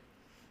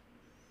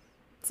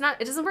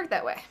it doesn't work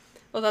that way.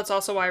 Well, that's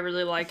also why I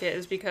really like it,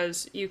 is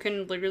because you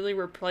can literally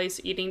replace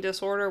eating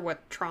disorder with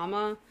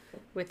trauma,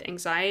 with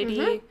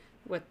anxiety,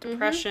 with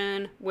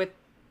depression, with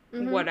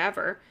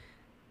whatever.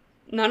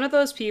 None of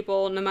those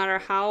people, no matter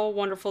how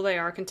wonderful they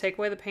are, can take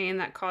away the pain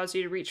that caused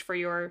you to reach for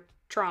your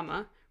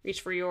trauma,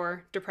 reach for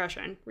your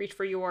depression, reach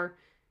for your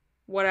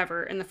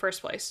whatever in the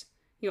first place.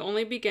 You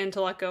only begin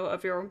to let go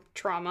of your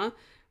trauma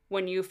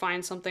when you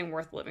find something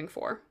worth living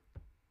for.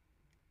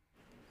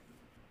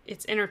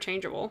 It's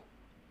interchangeable.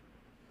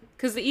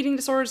 Because the eating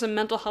disorder is a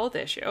mental health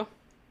issue.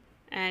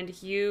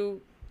 And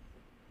you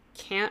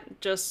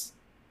can't just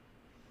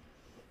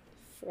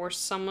force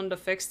someone to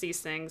fix these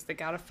things. They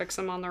gotta fix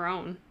them on their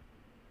own.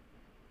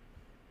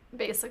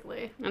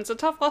 Basically. And it's a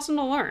tough lesson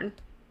to learn.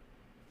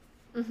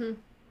 Mm-hmm.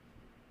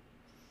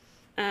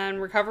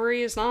 And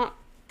recovery is not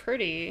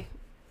pretty.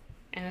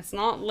 And it's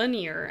not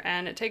linear.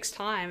 And it takes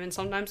time. And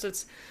sometimes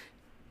it's...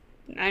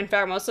 In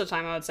fact, most of the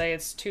time I would say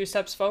it's 2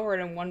 steps forward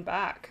and 1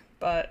 back.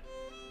 But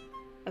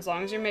as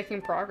long as you're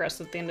making progress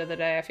at the end of the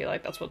day, I feel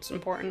like that's what's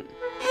important.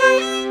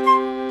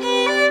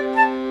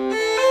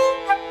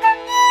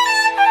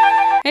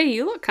 Hey,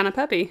 you look kind of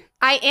peppy.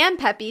 I am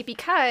peppy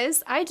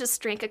because I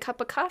just drank a cup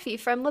of coffee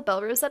from La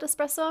Belle Rosette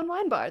Espresso and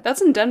Wine Bar.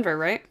 That's in Denver,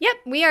 right? Yep,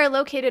 we are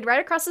located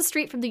right across the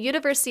street from the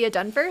University of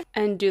Denver.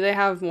 And do they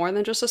have more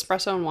than just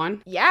espresso and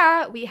wine?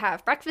 Yeah, we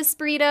have breakfast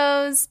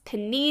burritos,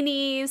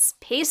 paninis,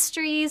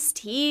 pastries,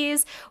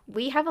 teas.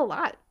 We have a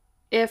lot.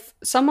 If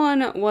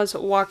someone was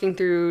walking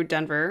through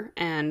Denver,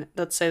 and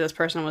let's say this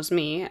person was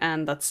me,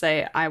 and let's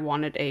say I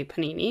wanted a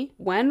panini,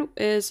 when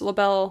is La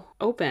Belle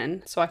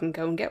open so I can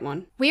go and get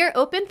one? We are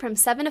open from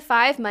 7 to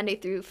 5 Monday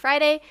through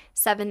Friday,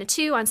 7 to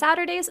 2 on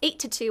Saturdays, 8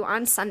 to 2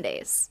 on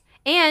Sundays.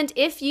 And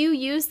if you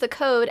use the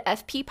code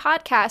FP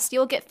Podcast,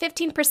 you'll get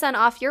 15%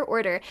 off your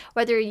order,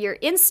 whether you're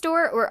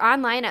in-store or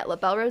online at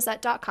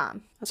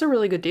labellerosette.com. That's a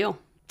really good deal.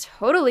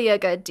 Totally a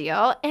good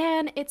deal,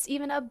 and it's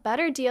even a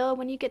better deal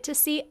when you get to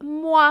see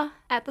moi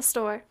at the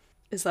store.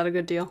 Is that a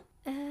good deal?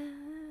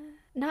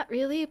 Not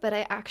really, but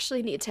I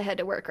actually need to head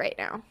to work right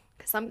now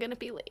because I'm going to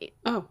be late.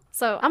 Oh.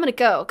 So I'm going to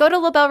go. Go to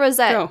La Belle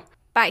Rosette. Go.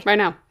 Bye. Right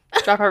now.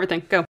 Drop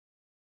everything. Go.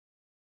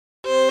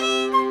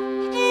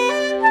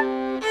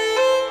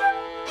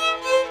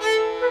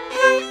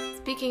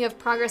 Speaking of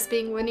progress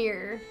being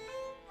linear,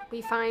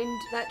 we find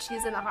that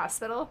she's in the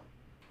hospital.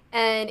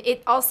 And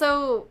it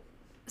also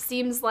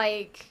seems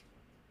like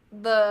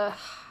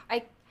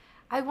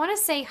I want to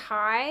say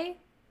high.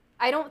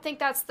 I don't think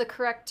that's the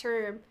correct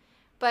term.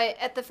 But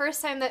at the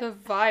first time that... The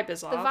vibe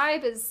is off. The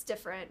vibe is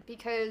different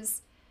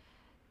because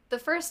the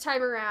first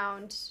time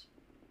around...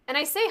 And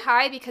I say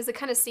high because it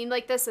kind of seemed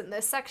like this in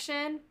this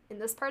section, in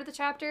this part of the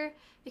chapter.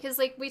 Because,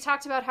 like, we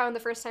talked about how in the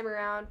first time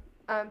around,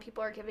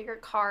 people are giving her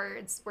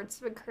cards,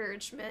 words of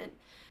encouragement.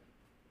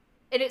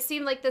 And it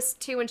seemed like this,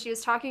 too, when she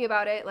was talking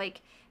about it.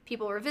 Like,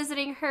 people were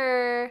visiting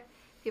her.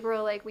 People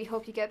were like, we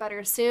hope you get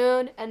better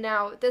soon. And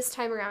now, this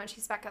time around,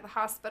 she's back at the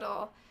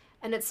hospital.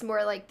 And it's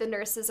more like the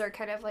nurses are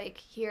kind of like,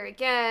 here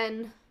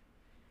again.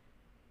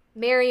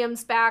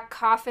 Miriam's back,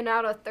 coughing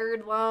out a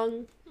third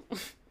lung.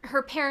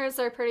 Her parents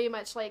are pretty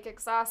much, like,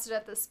 exhausted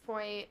at this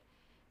point.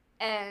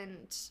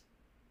 And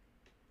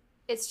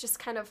it's just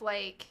kind of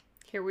like...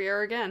 Here we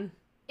are again.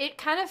 It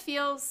kind of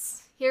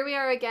feels, here we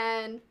are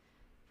again.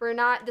 We're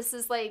not, this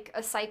is like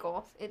a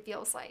cycle, it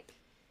feels like.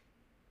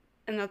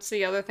 And that's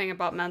the other thing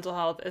about mental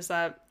health is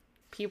that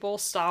people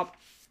stop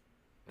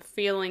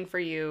feeling for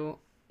you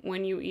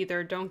when you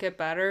either don't get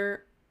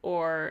better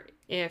or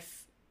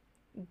if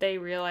they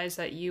realize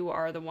that you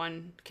are the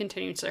one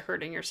continuously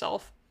hurting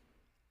yourself.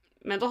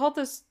 Mental health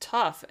is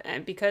tough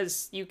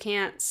because you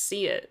can't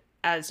see it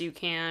as you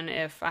can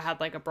if I had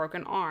like a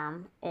broken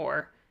arm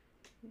or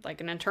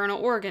like an internal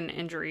organ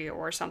injury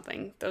or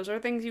something. Those are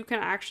things you can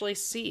actually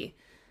see.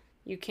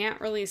 You can't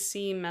really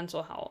see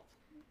mental health.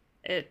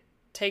 It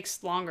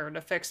takes longer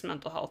to fix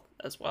mental health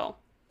as well.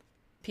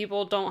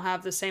 People don't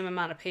have the same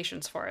amount of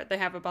patience for it. They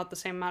have about the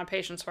same amount of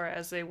patience for it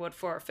as they would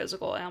for a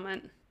physical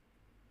ailment.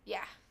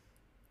 Yeah.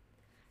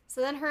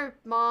 So then her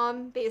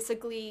mom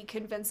basically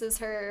convinces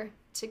her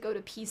to go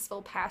to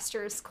Peaceful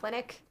Pastures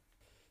Clinic.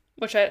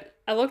 Which I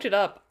looked it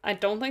up. I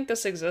don't think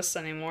this exists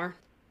anymore.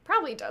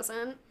 Probably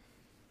doesn't.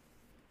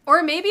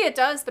 Or maybe it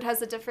does, but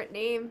has a different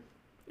name.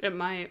 It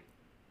might.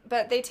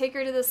 But they take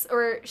her to this,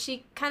 or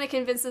she kind of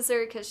convinces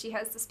her because she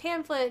has this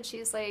pamphlet.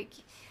 She's like,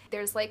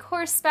 there's like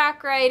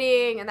horseback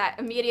riding, and that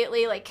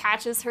immediately like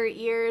catches her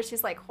ears.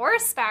 She's like,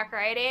 horseback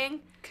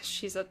riding? Because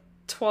she's a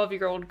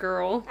 12-year-old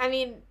girl. I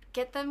mean,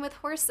 get them with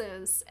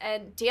horses.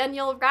 And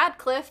Daniel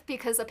Radcliffe,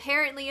 because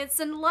apparently it's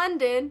in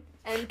London.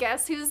 And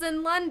guess who's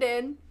in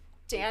London?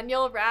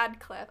 Daniel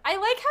Radcliffe. I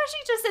like how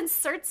she just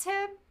inserts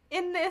him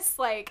in this,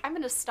 like, I'm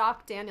gonna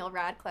stalk Daniel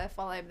Radcliffe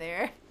while I'm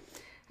there.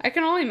 I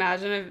can only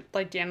imagine if,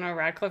 like, Daniel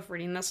Radcliffe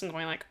reading this and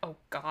going like, oh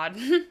god.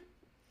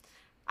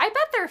 I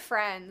bet they're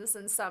friends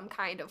in some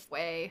kind of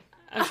way.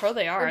 I'm sure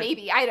they are. Or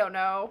maybe, I don't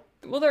know.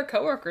 Well, they're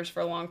coworkers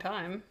for a long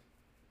time.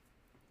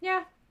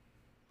 Yeah.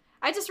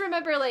 I just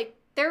remember, like,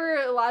 there were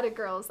a lot of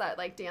girls that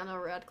liked Daniel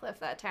Radcliffe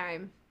that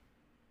time.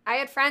 I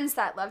had friends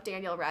that loved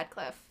Daniel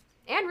Radcliffe.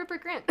 And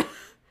Rupert Grint.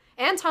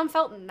 And Tom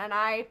Felton. And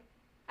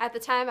at the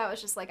time, I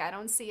was just like, I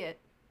don't see it.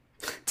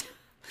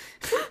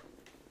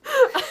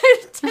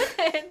 I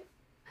didn't.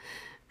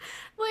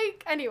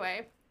 Like,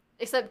 Anyway,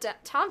 except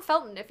Tom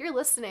Felton, if you're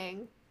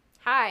listening,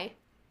 hi.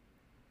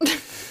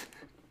 Is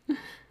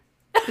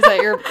that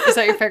your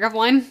pickup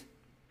line?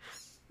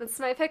 That's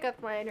my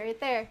pickup line right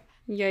there.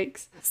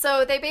 Yikes.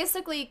 So they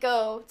basically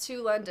go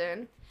to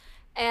London,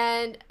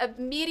 and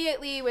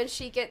immediately when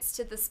she gets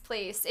to this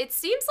place, it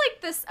seems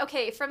like this,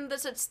 okay, from the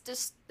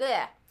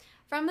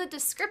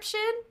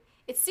description,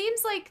 it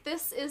seems like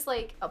this is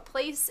like a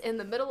place in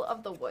the middle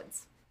of the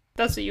woods.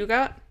 That's what you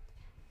got?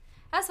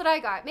 That's what I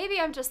got. Maybe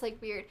I'm just like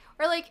weird.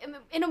 Or like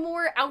in a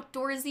more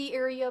outdoorsy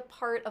area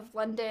part of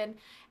London,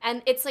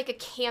 and it's like a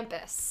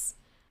campus.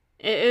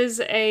 It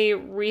is a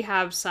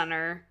rehab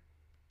center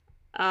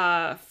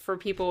for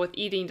people with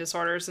eating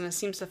disorders, and it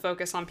seems to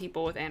focus on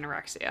people with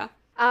anorexia.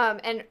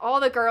 And all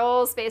the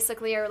girls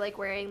basically are like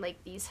wearing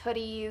like these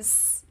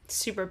hoodies.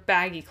 Super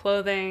baggy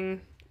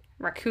clothing,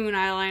 raccoon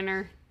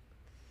eyeliner.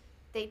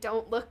 They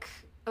don't look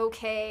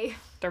okay.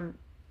 They're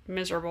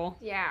miserable.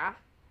 Yeah.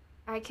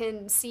 I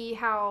can see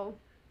how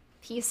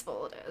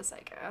peaceful it is,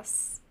 I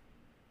guess.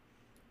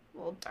 A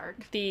little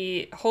dark.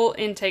 The whole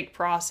intake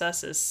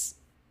process is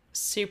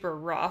super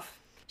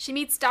rough. She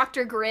meets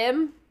Dr.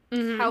 Grimm.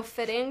 Mm-hmm. How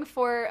fitting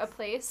for a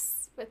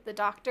place with the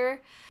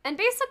doctor. And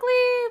basically,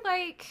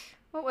 like,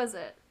 what was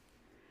it?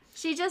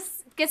 She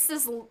just gets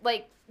this,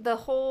 like, the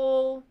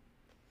whole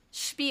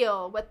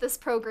spiel what this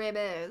program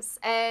is.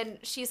 And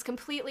she's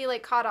completely,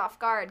 like, caught off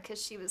guard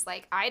because she was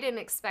like, I didn't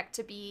expect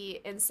to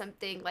be in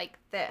something like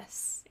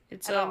this.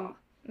 It's a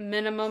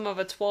minimum of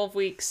a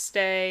 12-week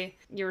stay.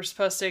 You were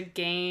supposed to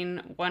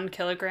gain 1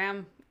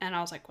 kilogram. And I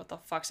was like, what the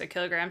fuck's a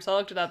kilogram? So I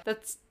looked it up.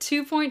 That's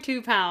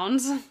 2.2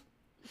 pounds.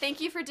 Thank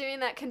you for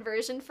doing that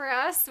conversion for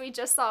us. We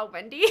just saw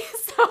Wendy,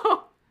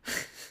 so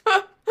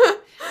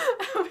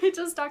we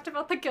just talked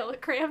about the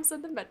kilograms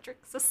and the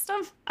metric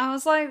system. I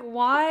was like,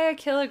 why a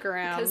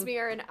kilogram? Because we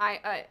are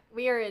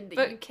in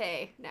the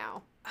UK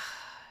now.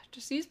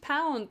 Just use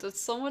pounds. It's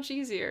so much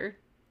easier.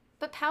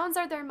 But pounds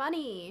are their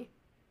money.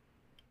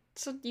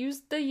 So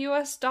use the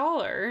US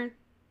dollar.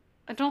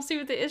 I don't see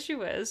what the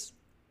issue is.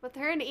 But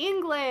they're in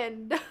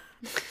England.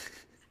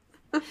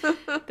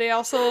 They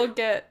also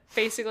get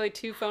basically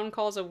 2 phone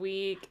calls a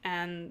week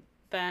and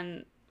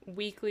then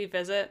weekly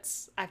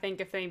visits. I think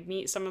if they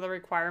meet some of the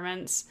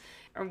requirements,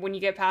 or when you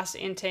get past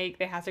intake,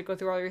 they have to go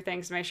through all your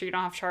things to make sure you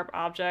don't have sharp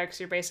objects.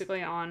 You're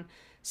basically on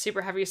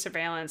super heavy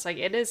surveillance. Like,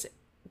 it is,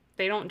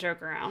 they don't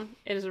joke around.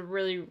 It is a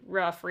really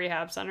rough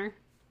rehab center.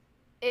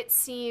 It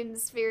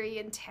seems very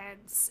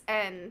intense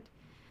and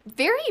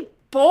very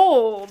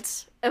bold,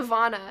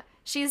 Ivana.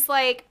 She's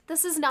like,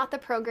 this is not the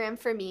program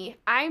for me.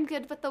 I'm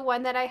good with the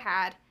one that I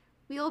had.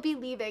 We will be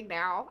leaving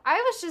now.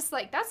 I was just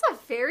like, that's a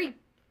very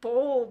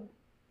bold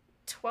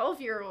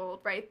 12-year-old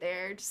right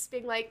there. Just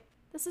being like,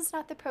 this is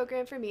not the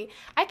program for me.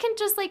 I can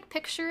just like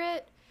picture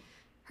it,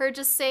 her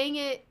just saying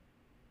it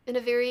in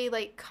a very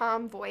like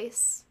calm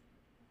voice.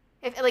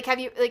 If like, have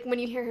you, like when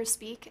you hear her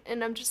speak,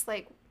 and I'm just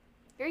like,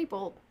 very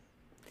bold.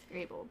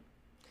 Very bold.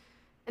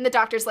 And the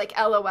doctor's like,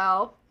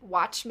 LOL,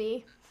 watch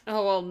me.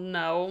 Oh, well,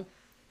 no.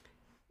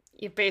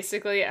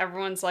 Basically,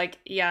 everyone's like,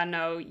 yeah,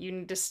 no, you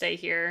need to stay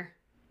here.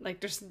 Like,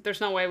 there's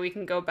no way we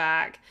can go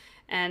back.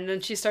 And then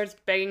she starts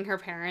begging her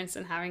parents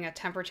and having a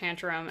temper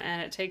tantrum,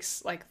 and it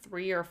takes like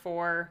 3 or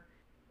 4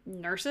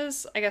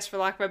 nurses, I guess for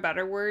lack of a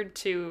better word,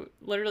 to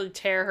literally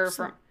tear her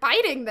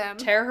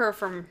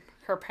from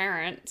her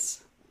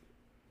parents.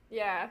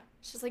 Yeah,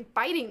 she's like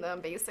biting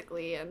them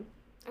basically, and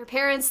her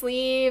parents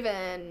leave,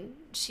 and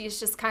she's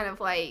just kind of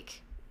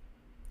like,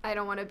 I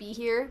don't want to be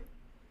here.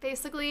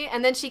 Basically,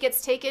 and then she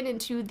gets taken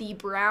into the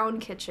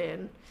Brown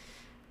Kitchen,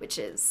 which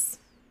is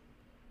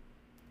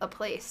a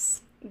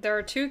place. There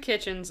are 2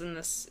 kitchens in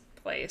this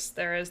place.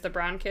 There is the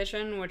Brown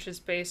Kitchen, which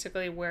is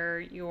basically where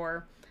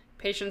your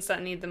patients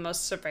that need the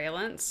most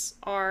surveillance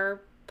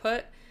are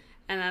put,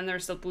 and then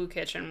there's the Blue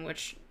Kitchen,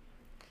 which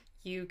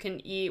you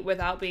can eat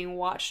without being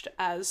watched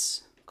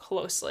as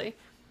closely.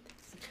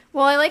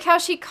 Well, I like how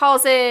she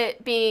calls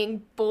it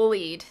being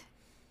bullied.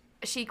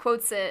 She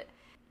quotes it,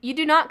 "You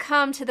do not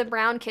come to the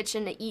Brown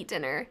Kitchen to eat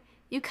dinner.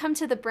 You come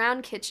to the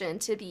Brown Kitchen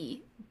to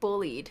be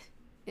bullied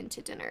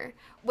into dinner."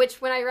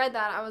 Which, when I read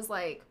that, I was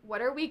like,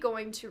 what are we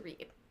going to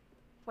read?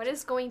 What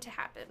is going to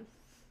happen?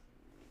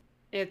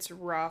 It's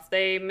rough.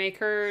 They make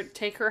her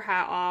take her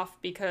hat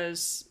off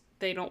because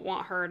they don't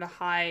want her to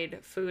hide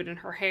food in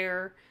her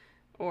hair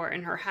or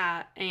in her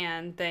hat,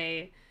 and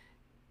they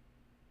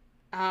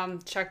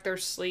check their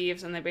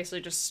sleeves, and they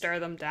basically just stare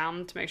them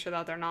down to make sure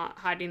that they're not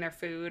hiding their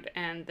food,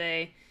 and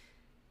they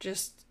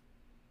just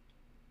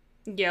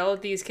yell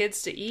at these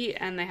kids to eat,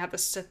 and they have to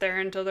sit there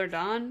until they're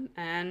done,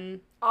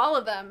 and all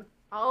of them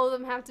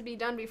have to be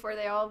done before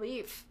they all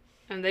leave,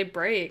 and they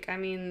break. I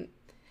mean,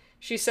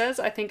 she says,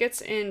 I think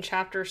it's in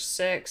chapter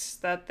 6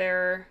 that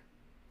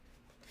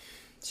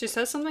she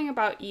says something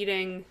about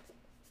eating.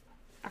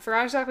 I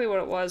forgot exactly what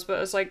it was, but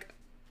it was like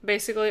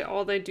basically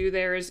all they do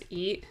there is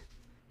eat.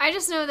 I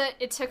just know that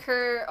it took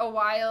her a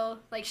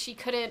while. Like, she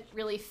couldn't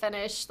really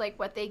finish like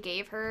what they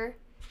gave her,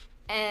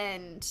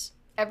 and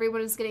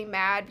everyone was getting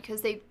mad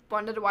because they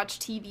wanted to watch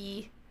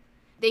TV,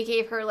 they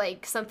gave her,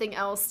 like, something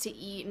else to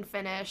eat and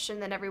finish,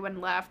 and then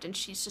everyone left, and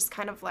she's just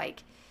kind of,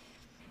 like,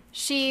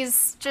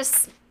 she's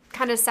just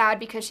kind of sad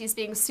because she's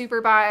being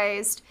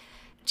supervised.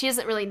 She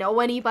doesn't really know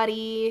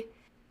anybody.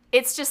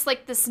 It's just,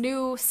 like, this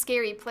new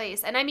scary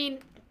place. And, I mean,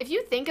 if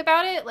you think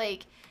about it,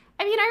 like,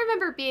 I mean, I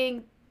remember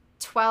being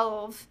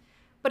 12,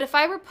 but if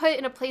I were put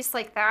in a place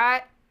like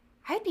that,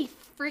 I'd be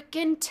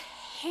freaking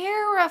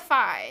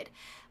terrified.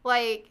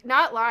 Like,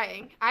 not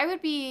lying. I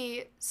would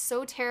be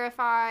so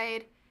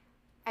terrified.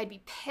 I'd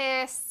be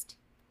pissed.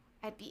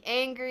 I'd be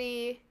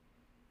angry.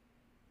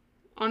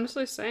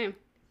 Honestly, same.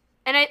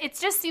 And it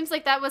just seems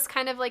like that was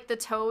kind of like the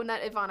tone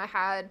that Ivana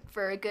had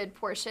for a good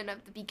portion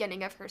of the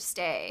beginning of her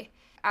stay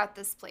at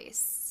this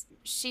place.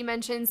 She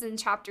mentions in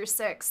chapter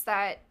 6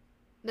 that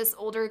this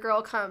older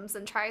girl comes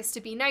and tries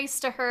to be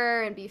nice to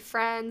her and be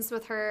friends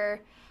with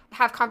her,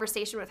 have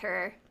conversation with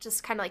her,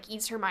 just kind of like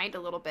ease her mind a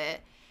little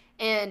bit.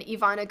 And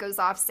Ivana goes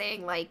off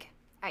saying, like,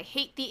 I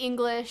hate the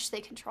English,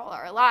 they control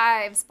our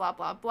lives, blah,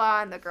 blah,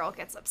 blah, and the girl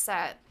gets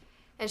upset.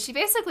 And she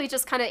basically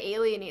just kind of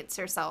alienates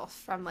herself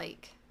from,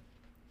 like,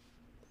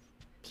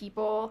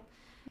 people.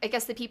 I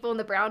guess the people in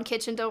the brown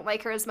kitchen don't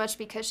like her as much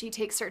because she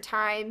takes her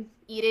time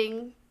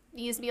eating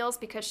these meals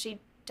because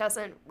she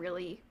doesn't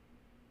really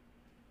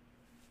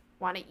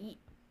want to eat.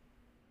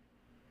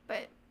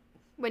 But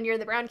when you're in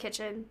the brown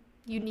kitchen,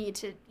 you need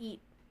to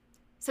eat.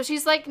 So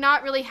she's, like,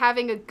 not really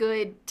having a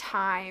good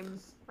time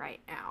right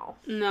now.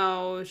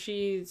 No,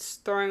 she's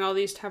throwing all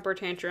these temper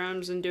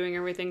tantrums and doing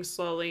everything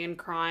slowly and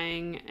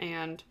crying,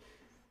 and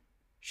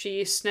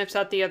she snips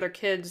at the other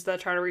kids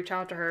that try to reach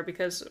out to her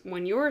because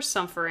when you're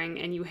suffering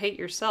and you hate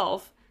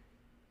yourself,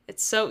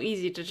 it's so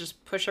easy to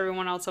just push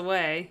everyone else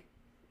away.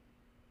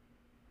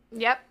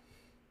 Yep.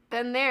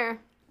 Been there.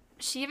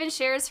 She even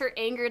shares her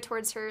anger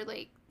towards her,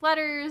 like,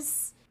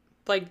 letters.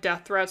 Like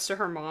death threats to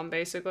her mom,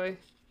 basically.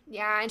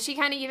 Yeah, and she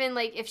kind of even,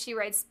 like, if she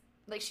writes,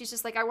 like, she's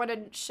just like, I want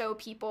to show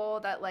people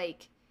that,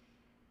 like,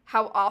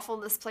 how awful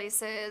this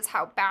place is,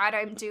 how bad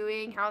I'm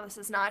doing, how this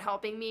is not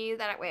helping me,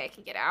 that way I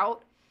can get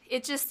out.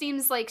 It just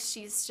seems like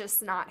she's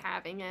just not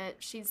having it.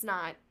 She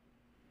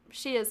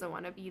doesn't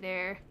want to be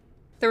there.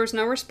 There was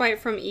no respite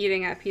from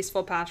eating at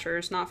Peaceful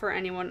Pastures, not for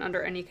anyone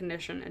under any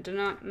condition. It did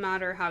not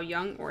matter how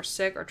young or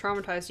sick or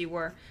traumatized you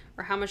were,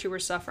 or how much you were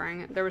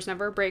suffering. There was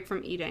never a break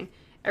from eating.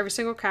 Every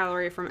single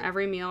calorie from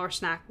every meal or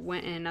snack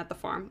went in at the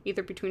farm,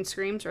 either between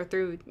screams or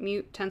through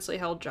mute, tensely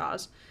held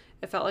jaws.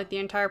 It felt like the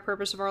entire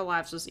purpose of our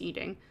lives was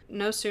eating.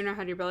 No sooner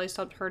had your belly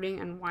stopped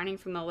hurting and whining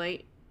from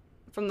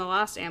the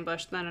last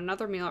ambush than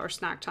another meal or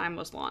snack time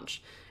was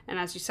launched. And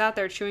as you sat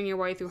there chewing your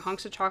way through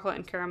hunks of chocolate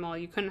and caramel,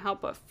 you couldn't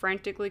help but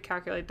frantically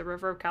calculate the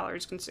river of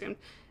calories consumed,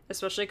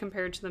 especially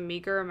compared to the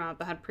meager amount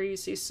that had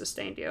previously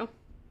sustained you.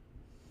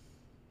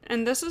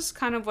 And this is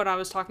kind of what I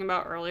was talking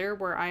about earlier,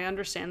 where I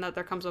understand that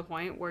there comes a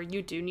point where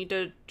you do need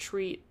to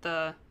treat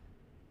the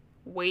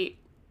weight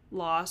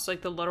loss,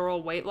 like the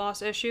literal weight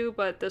loss issue,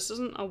 but this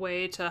isn't a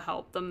way to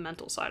help the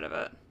mental side of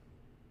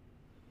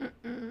it.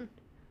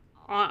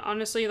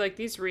 Honestly, like,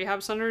 these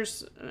rehab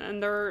centers,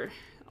 and a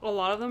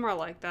lot of them are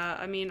like that.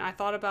 I mean, I've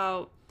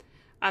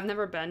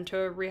never been to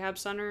a rehab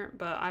center,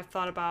 but I've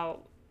thought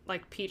about,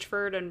 like,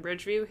 Peachford and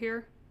Ridgeview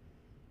here.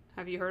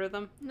 Have you heard of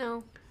them?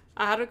 No.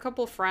 I had a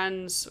couple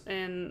friends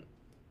in,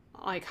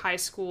 like, high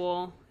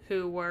school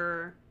who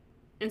were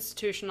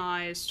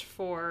institutionalized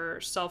for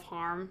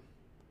self-harm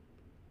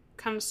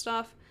kind of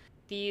stuff.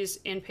 These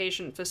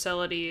inpatient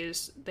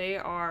facilities, they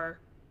are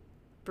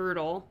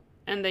brutal,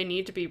 and they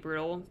need to be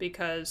brutal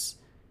because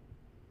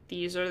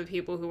these are the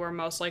people who are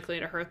most likely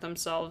to hurt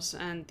themselves,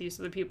 and these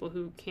are the people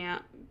who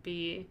can't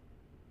be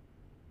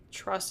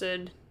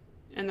trusted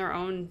in their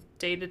own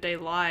day-to-day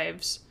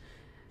lives.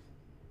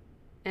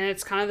 And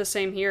it's kind of the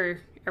same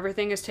here.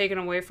 Everything is taken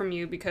away from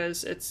you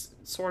because it's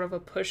sort of a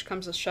push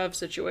comes to shove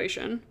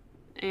situation.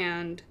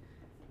 And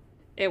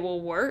it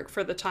will work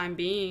for the time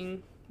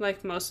being.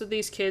 Like, most of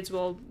these kids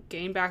will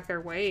gain back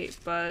their weight,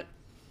 but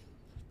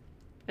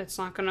it's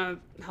not going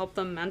to help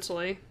them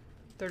mentally.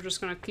 They're just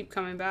going to keep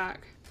coming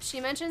back. She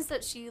mentions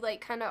that she,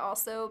 like, kind of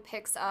also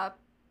picks up,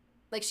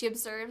 like, she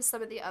observes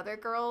some of the other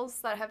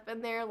girls that have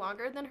been there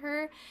longer than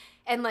her.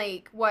 And,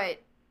 like,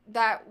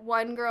 that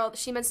one girl,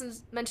 she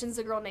mentions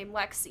a girl named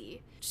Lexi.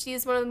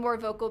 She's one of the more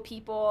vocal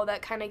people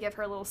that kind of give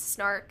her a little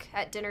snark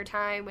at dinner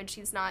time when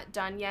she's not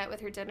done yet with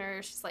her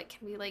dinner. She's like,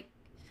 can we, like,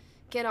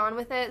 get on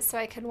with it so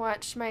I can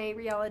watch my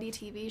reality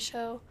TV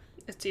show?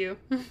 It's you.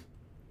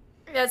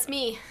 That's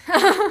me.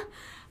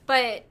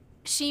 But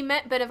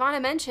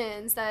Ivana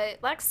mentions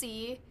that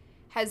Lexi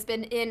has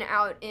been in,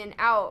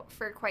 out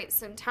for quite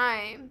some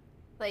time.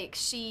 Like,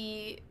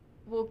 she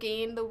will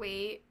gain the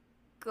weight,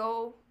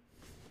 go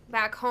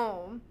back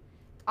home.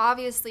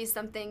 Obviously,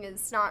 something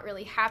is not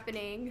really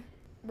happening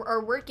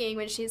or working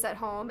when she's at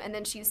home, and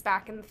then she's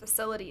back in the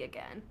facility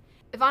again.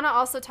 Ivana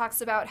also talks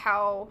about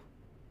how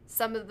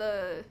some of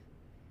the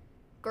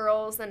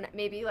girls, and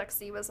maybe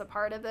Lexi was a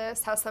part of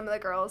this, how some of the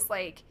girls,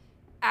 like,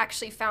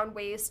 actually found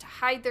ways to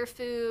hide their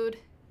food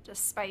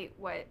despite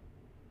what,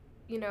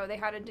 they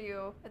had to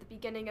do at the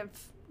beginning of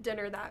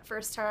dinner that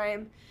first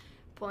time.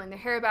 pulling their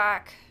hair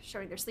back,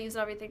 showing their sleeves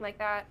and everything like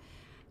that.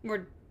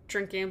 We're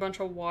drinking a bunch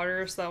of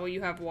water so that way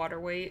you have water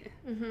weight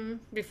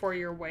before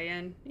your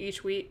weigh-in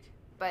each week.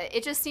 But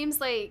it just seems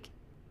like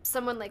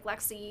someone like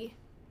Lexi,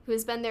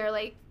 who's been there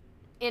like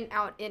in,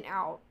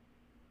 out,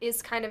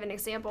 is kind of an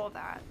example of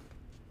that,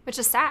 which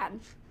is sad.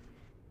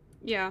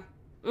 Yeah,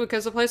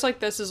 because a place like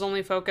this is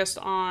only focused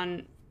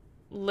on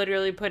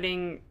literally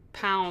putting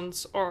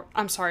kilograms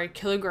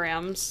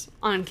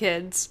on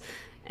kids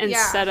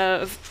instead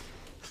of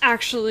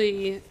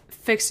actually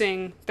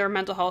fixing their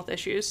mental health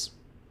issues.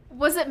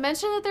 Was it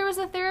mentioned that there was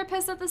a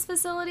therapist at this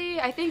facility?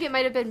 I think it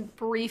might have been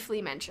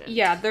briefly mentioned.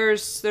 Yeah,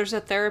 there's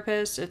a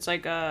therapist. It's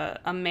like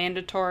a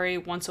mandatory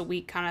once a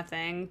week kind of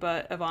thing,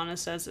 but Ivana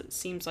says it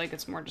seems like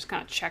it's more just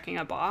kind of checking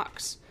a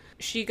box.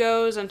 She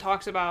goes and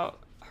talks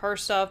about her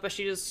stuff, but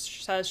she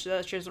just says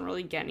that she doesn't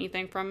really get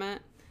anything from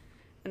it.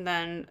 And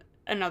then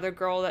another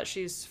girl that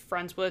she's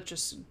friends with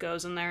just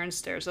goes in there and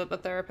stares at the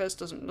therapist,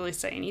 doesn't really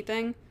say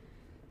anything.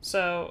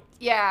 So,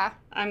 yeah.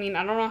 I mean,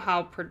 I don't know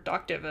how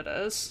productive it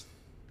is.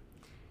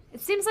 It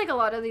seems like a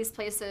lot of these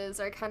places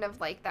are kind of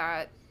like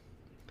that.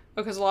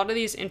 Because a lot of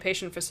these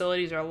inpatient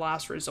facilities are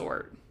last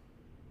resort.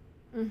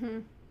 Mm-hmm.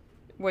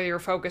 Where you're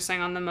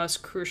focusing on the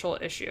most crucial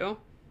issue.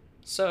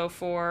 So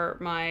for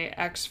my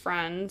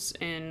ex-friends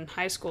in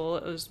high school,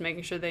 it was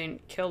making sure they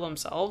didn't kill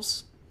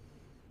themselves.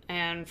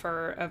 And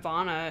for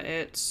Ivana,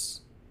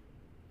 it's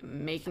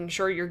making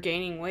sure you're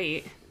gaining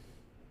weight.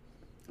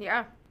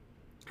 Yeah.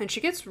 And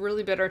she gets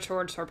really bitter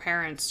towards her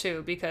parents,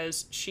 too,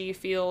 because she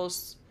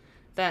feels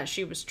that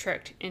she was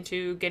tricked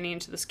into getting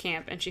into this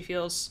camp, and she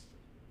feels,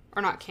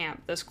 or not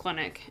camp, this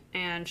clinic,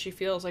 and she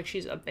feels like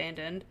she's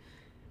abandoned.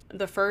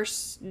 The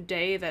first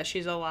day that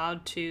she's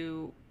allowed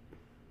to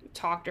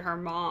talk to her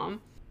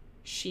mom,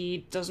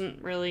 she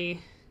doesn't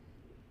really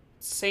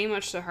say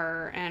much to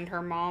her, and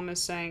her mom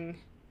is saying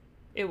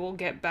it will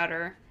get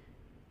better.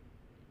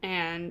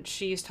 And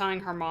she's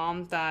telling her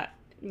mom that,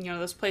 you know,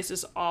 this place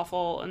is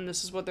awful, and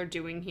this is what they're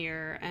doing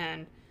here,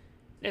 and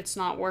it's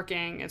not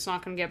working, it's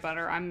not going to get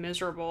better, I'm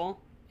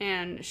miserable.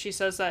 And she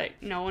says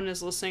that no one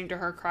is listening to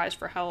her cries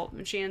for help,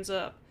 and she ends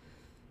up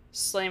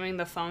slamming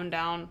the phone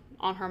down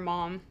on her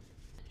mom.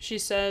 She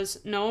says,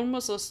 "No one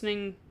was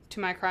listening to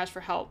my cries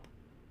for help.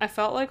 I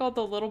felt like all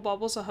the little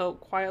bubbles of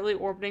hope quietly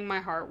orbiting my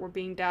heart were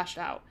being dashed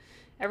out.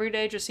 Every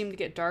day just seemed to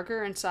get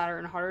darker and sadder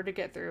and harder to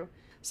get through.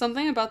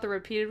 Something about the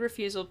repeated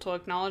refusal to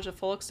acknowledge the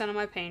full extent of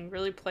my pain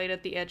really played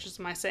at the edges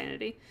of my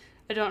sanity.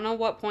 I don't know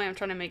what point I'm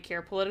trying to make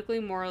here, politically,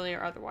 morally,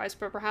 or otherwise,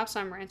 but perhaps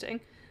I'm ranting.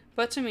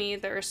 But to me,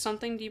 there is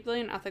something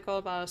deeply unethical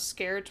about a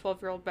scared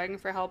 12-year-old begging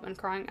for help and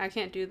crying, 'I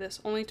can't do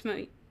this,' only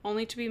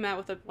to be met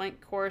with a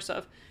blank chorus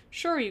of,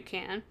 'Sure you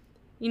can.'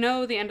 You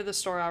know the end of the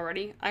story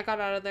already. I got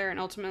out of there and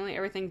ultimately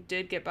everything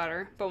did get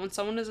better, but when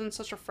someone is in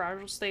such a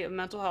fragile state of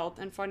mental health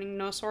and finding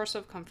no source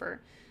of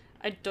comfort,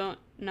 I don't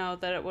know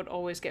that it would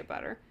always get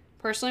better.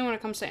 Personally, when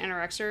it comes to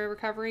anorexia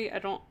recovery, I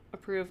don't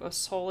approve of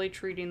solely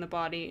treating the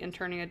body and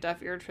turning a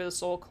deaf ear to the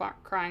soul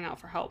crying out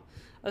for help.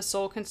 A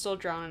soul can still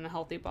drown in a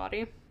healthy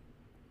body."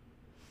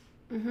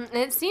 Mm-hmm. And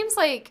it seems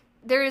like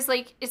there's,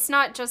 like, it's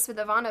not just with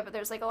Ivana, but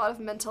there's, like, a lot of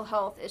mental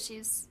health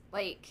issues,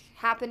 like,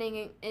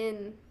 happening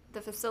in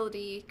the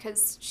facility,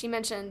 because she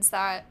mentions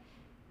that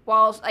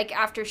while, like,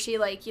 after she,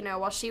 like, you know,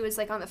 while she was,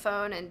 like, on the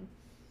phone and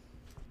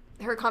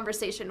her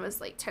conversation was,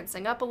 like,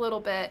 tensing up a little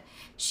bit,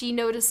 she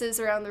notices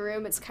around the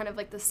room it's kind of,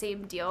 like, the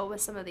same deal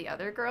with some of the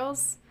other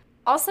girls.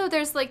 Also,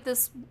 there's, like,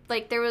 this,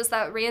 like, there was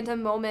that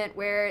random moment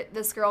where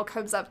this girl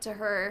comes up to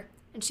her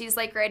and she's,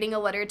 like, writing a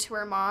letter to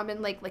her mom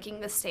and, like, licking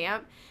the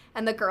stamp,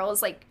 and the girl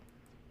is, like,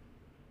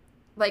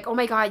 oh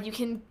my god, you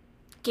can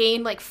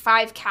gain, like,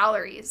 5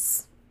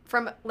 calories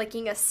from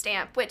licking a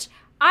stamp, which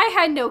I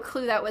had no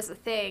clue that was a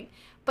thing.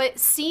 But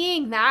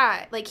seeing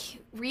that, like,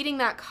 reading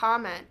that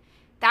comment,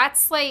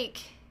 that's, like,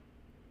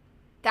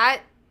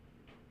 that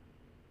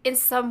in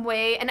some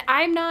way, and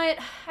I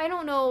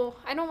don't know,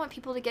 I don't want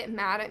people to get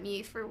mad at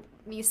me for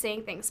me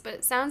saying things, but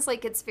it sounds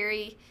like it's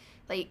very,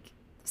 like,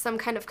 some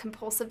kind of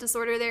compulsive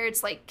disorder there.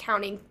 It's, like,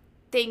 counting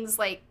things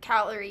like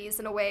calories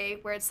in a way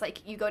where it's,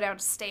 like, you go down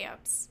to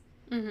stamps.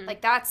 Mm-hmm.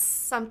 Like, that's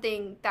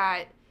something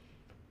that,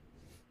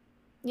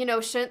 you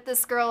know, shouldn't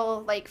this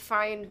girl, like,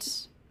 find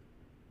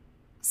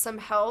some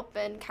help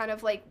and kind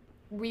of, like,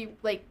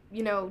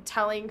 you know,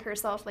 telling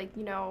herself, like,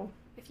 you know,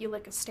 if you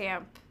lick a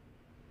stamp,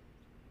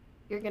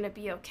 you're gonna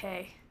be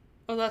okay.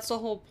 Well, that's the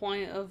whole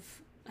point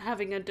of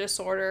having a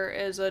disorder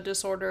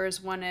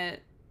is when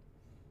it,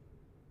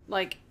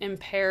 like,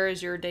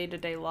 impairs your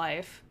day-to-day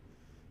life.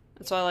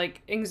 And so,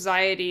 like,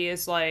 anxiety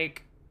is,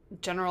 like,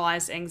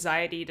 generalized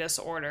anxiety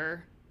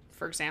disorder,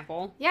 for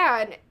example. Yeah,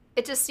 and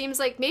it just seems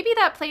like maybe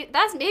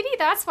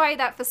that's why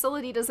that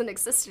facility doesn't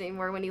exist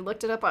anymore when you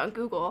looked it up on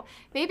Google.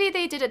 Maybe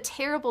they did a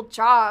terrible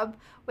job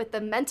with the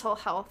mental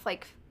health,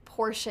 like,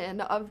 portion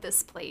of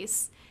this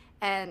place,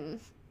 and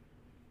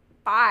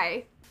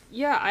bye.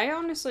 Yeah, I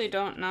honestly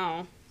don't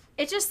know.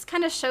 It just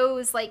kind of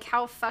shows, like,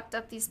 how fucked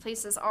up these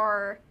places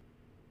are.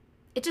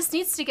 It just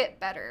needs to get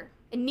better.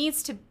 It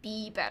needs to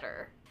be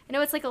better. I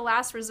know it's, like, a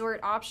last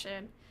resort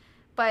option,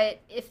 but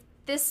if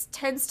this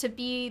tends to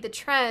be the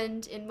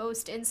trend in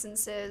most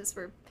instances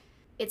where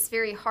it's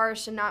very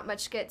harsh and not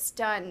much gets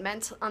done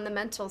on the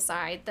mental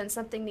side, then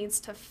something needs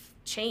to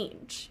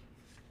change.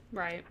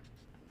 Right.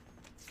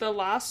 The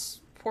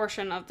last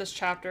portion of this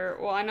chapter,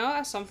 well, I know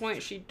at some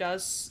point she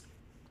does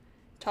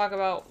talk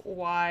about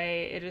why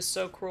it is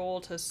so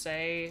cruel to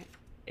say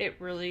it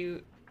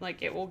really,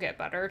 like, it will get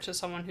better to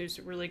someone who's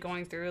really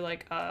going through,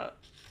 like, a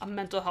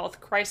mental health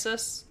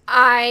crisis.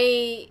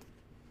 I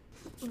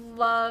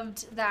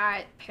loved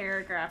that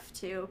paragraph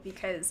too,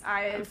 because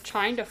I'm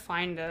trying to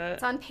find it.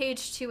 It's on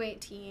page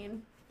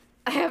 218.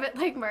 I have it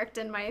like marked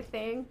in my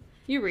thing.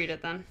 You read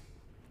it then.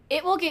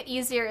 It will get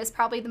easier is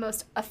probably the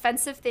most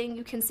offensive thing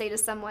you can say to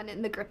someone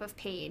in the grip of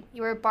pain.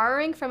 You are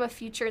borrowing from a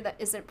future that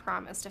isn't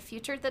promised, a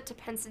future that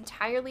depends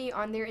entirely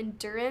on their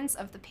endurance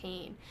of the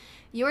pain.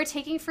 You are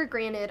taking for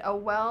granted a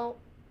well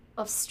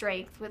of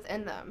strength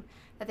within them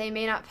that they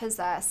may not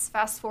possess,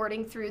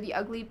 fast-forwarding through the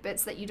ugly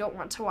bits that you don't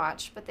want to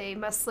watch, but they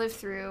must live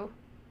through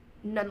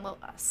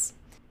nonetheless.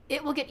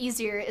 It will get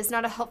easier is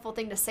not a helpful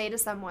thing to say to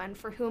someone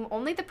for whom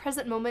only the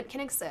present moment can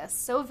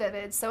exist, so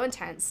vivid, so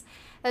intense,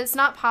 that it's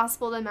not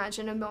possible to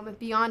imagine a moment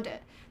beyond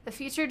it. The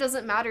future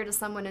doesn't matter to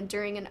someone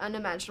enduring an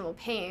unimaginable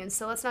pain,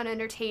 so let's not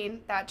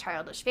entertain that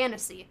childish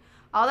fantasy.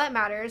 All that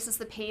matters is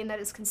the pain that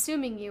is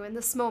consuming you in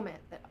this moment,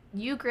 that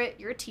you grit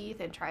your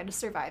teeth and try to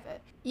survive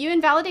it. You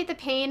invalidate the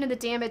pain and the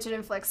damage it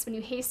inflicts when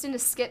you hasten to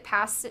skip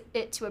past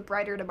it to a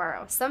brighter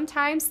tomorrow.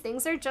 Sometimes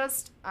things are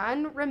just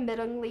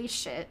unremittingly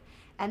shit,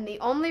 and the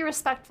only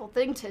respectful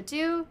thing to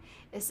do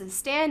is to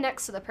stand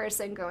next to the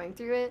person going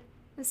through it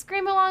and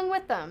scream along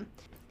with them.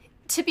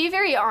 To be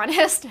very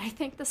honest, I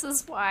think this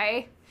is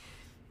why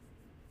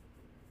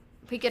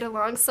we get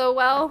along so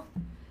well.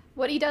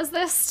 Woody does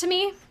this to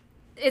me.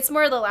 It's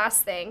more the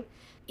last thing.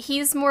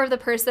 He's more of the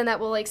person that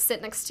will, like,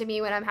 sit next to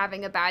me when I'm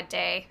having a bad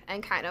day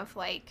and kind of,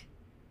 like,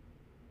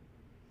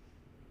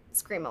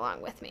 scream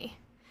along with me.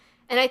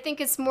 And I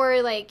think it's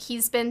more like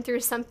he's been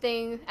through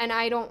something, and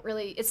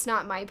it's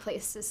not my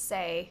place to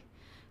say,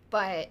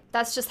 but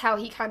that's just how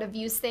he kind of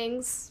views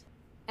things,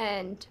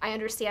 and I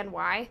understand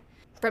why,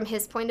 from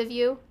his point of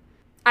view.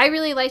 I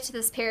really liked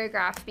this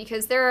paragraph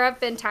because there have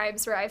been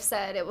times where I've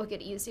said it will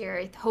get easier,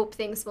 I hope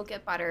things will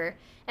get better,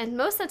 and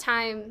most of the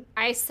time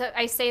I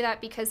say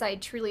that because I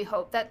truly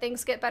hope that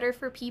things get better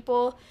for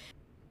people,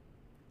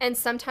 and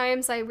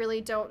sometimes I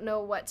really don't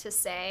know what to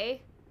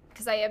say,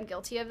 because I am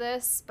guilty of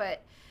this,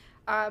 but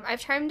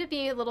I've tried to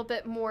be a little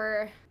bit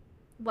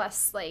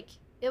less like,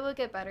 it will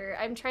get better.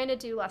 I'm trying to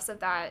do less of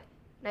that,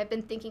 and I've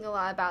been thinking a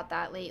lot about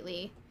that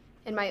lately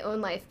in my own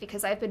life,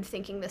 because I've been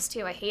thinking this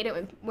too. I hate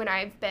it when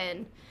I've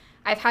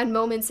had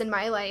moments in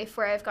my life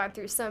where I've gone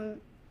through some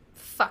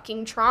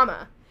fucking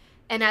trauma,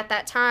 and at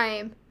that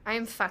time,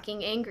 I'm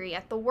fucking angry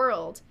at the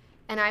world,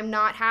 and I'm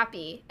not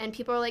happy, and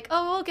people are like,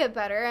 oh, we'll get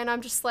better, and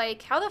I'm just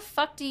like, how the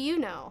fuck do you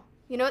know?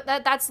 You know,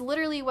 that's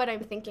literally what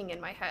I'm thinking in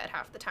my head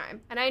half the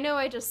time, and I know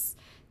I just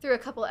threw a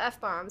couple of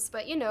F-bombs,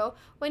 but, you know,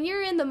 when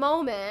you're in the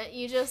moment,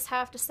 you just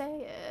have to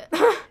say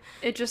it.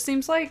 It just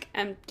seems like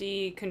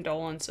empty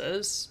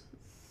condolences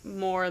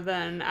more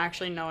than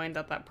actually knowing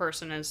that that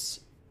person is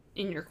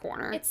in your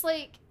corner. It's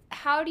like,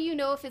 how do you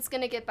know if it's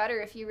going to get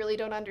better if you really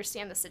don't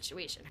understand the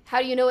situation?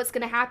 How do you know what's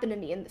going to happen to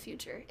me in the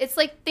future? It's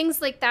like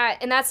things like that,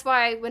 and that's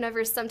why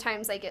whenever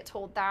sometimes I get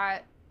told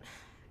that,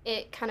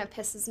 it kind of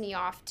pisses me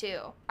off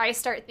too. I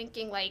start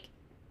thinking like,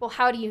 well,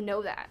 how do you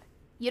know that?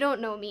 You don't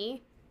know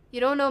me. You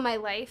don't know my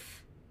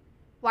life.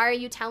 Why are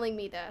you telling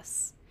me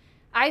this?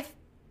 I've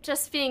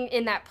just been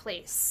in that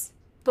place,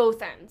 both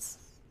ends.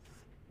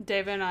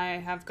 David and I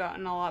have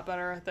gotten a lot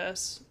better at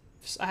this.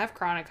 I have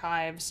chronic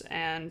hives,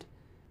 and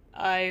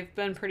I've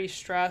been pretty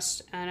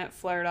stressed, and it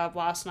flared up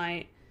last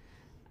night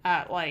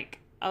at like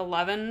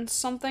 11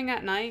 something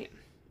at night,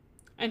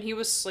 and he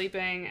was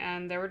sleeping,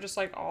 and they were just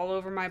like all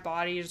over my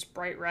body, just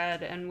bright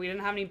red, and we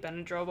didn't have any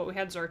Benadryl, but we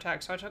had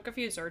Zyrtec, so I took a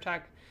few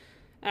Zyrtec,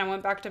 and I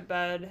went back to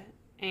bed,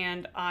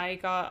 and I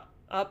got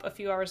up a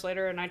few hours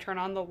later, and I turned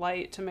on the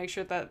light to make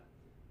sure that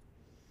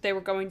they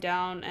were going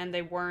down, and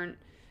they weren't.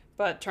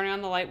 But turning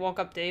on the light woke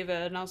up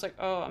David, and I was like,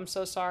 oh, I'm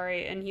so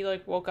sorry. And he,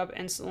 like, woke up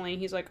instantly.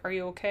 He's like, are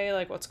you okay?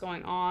 Like, what's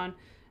going on?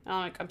 And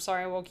I'm like, I'm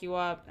sorry I woke you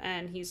up.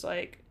 And he's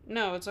like,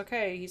 no, it's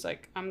okay. He's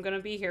like, I'm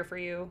gonna be here for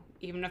you,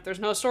 even if there's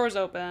no stores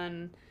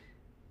open.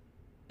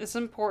 It's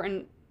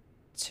important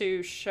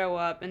to show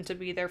up and to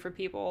be there for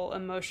people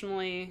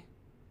emotionally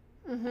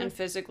and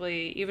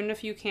physically, even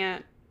if you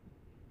can't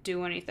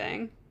do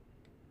anything.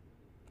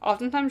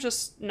 Oftentimes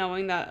just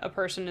knowing that a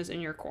person is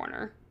in your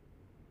corner,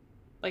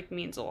 like,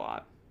 means a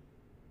lot.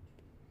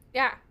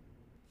 Yeah.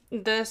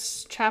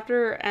 This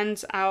chapter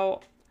ends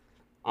out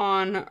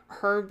on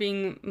her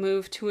being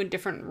moved to a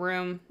different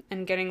room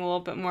and getting a little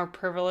bit more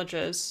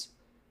privileges.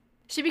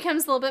 She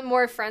becomes a little bit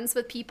more friends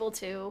with people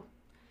too.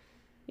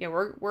 Yeah,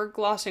 we're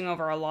glossing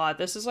over a lot.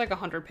 This is like a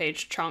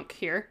 100-page chunk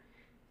here.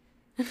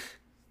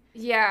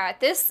 Yeah,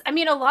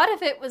 a lot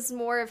of it was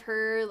more of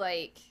her,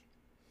 like,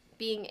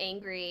 being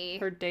angry.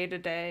 Her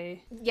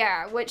day-to-day.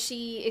 Yeah, what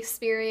she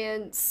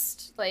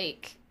experienced,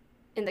 like,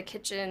 in the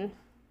kitchen.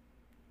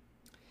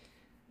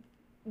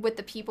 with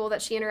the people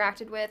that she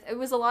interacted with. It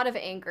was a lot of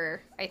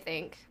anger, I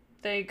think.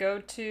 They go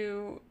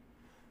to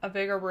a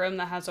bigger room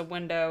that has a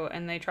window,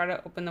 and they try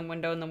to open the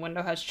window, and the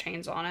window has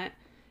chains on it.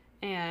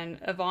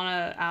 And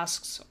Ivana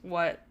asks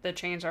what the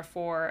chains are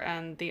for,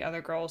 and the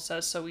other girl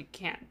says, so we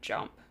can't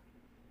jump.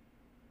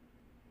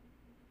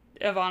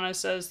 Ivana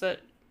says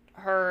that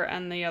her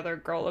and the other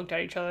girl looked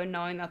at each other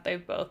knowing that they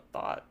both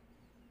thought.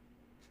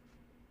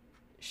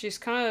 She's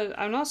kind of,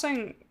 I'm not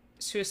saying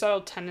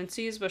suicidal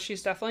tendencies, but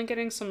she's definitely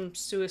getting some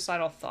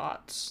suicidal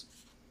thoughts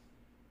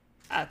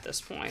at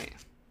this point.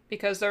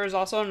 Because there was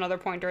also another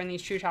point during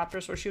these 2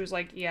 chapters where she was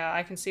like, yeah,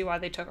 I can see why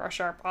they took our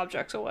sharp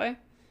objects away.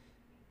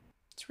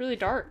 It's really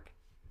dark.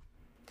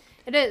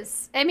 It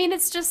is. I mean,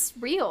 it's just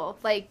real.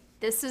 Like,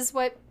 this is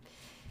what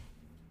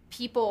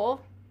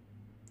people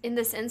in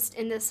this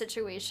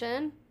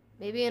situation,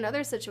 maybe in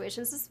other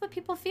situations, this is what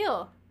people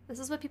feel. This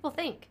is what people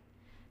think.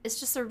 It's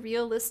just a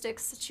realistic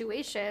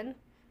situation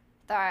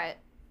that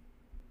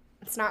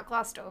it's not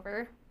glossed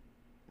over.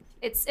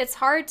 It's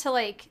hard to,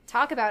 like,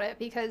 talk about it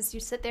because you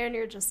sit there and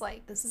you're just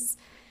like, this is,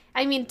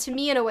 I mean, to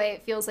me, in a way,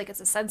 it feels like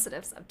it's a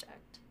sensitive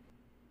subject.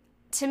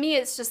 To me,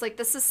 it's just like,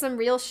 this is some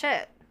real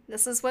shit.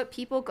 This is what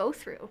people go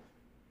through.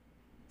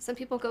 Some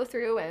people go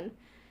through, and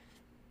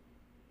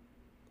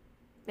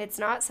it's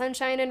not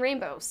sunshine and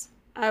rainbows.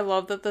 I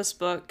love that this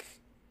book,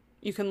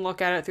 you can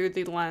look at it through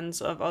the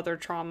lens of other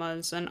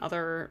traumas and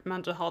other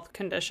mental health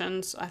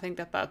conditions. I think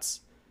that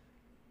that's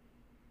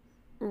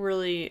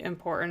really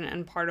important,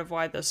 and part of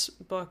why this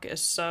book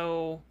is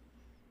so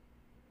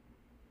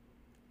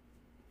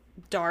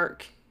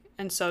dark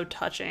and so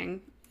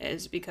touching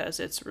is because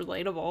it's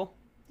relatable.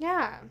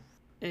 Yeah.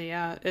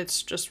 Yeah,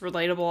 it's just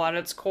relatable at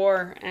its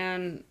core,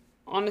 and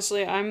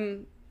honestly,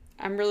 I'm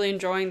really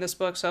enjoying this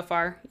book so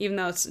far, even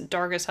though it's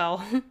dark as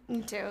hell.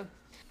 Me too.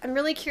 I'm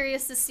really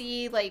curious to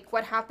see, like,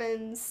 what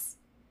happens,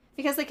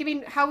 because, like, I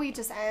mean, how we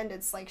just end,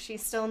 it's like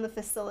she's still in the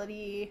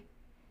facility.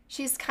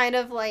 She's kind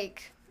of,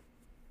 like,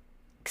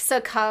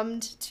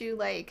 succumbed to,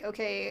 like,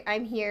 okay,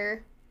 I'm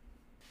here.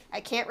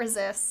 I can't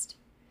resist.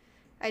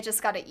 I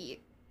just gotta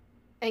eat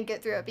and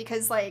get through it,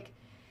 because, like,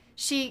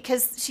 she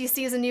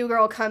sees a new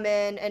girl come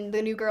in, and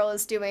the new girl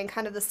is doing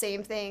kind of the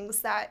same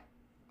things that,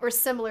 or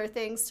similar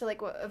things to,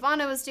 like, what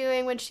Ivana was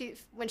doing when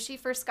she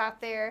first got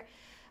there,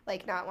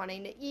 like, not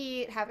wanting to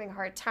eat, having a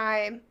hard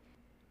time.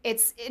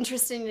 It's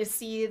interesting to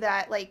see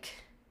that, like,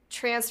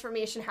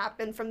 transformation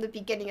happen from the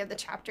beginning of the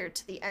chapter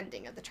to the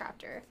ending of the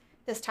chapter.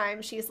 This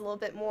time she's a little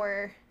bit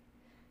more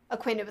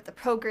acquainted with the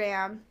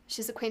program.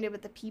 She's acquainted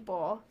with the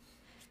people.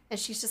 And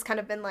she's just kind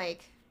of been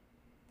like,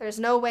 there's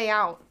no way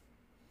out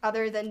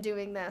other than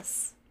doing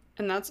this.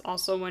 And that's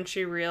also when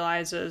she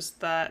realizes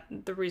that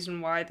the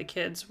reason why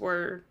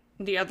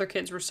the other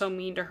kids were so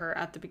mean to her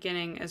at the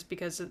beginning is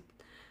because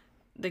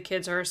the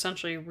kids are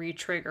essentially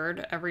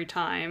re-triggered every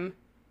time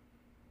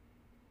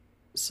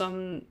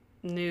some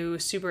new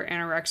super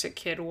anorexic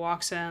kid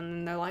walks in,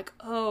 and they're like,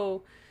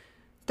 oh,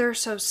 they're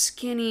so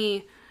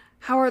skinny.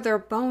 How are their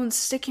bones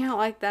sticking out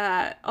like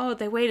that? Oh,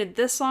 they waited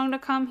this long to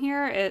come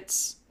here?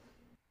 It's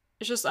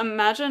just,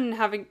 imagine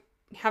having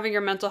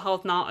your mental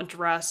health not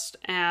addressed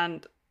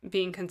and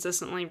being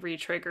consistently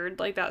re-triggered.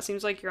 Like, that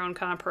seems like your own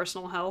kind of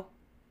personal hell.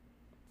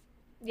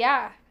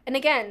 Yeah. And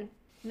again,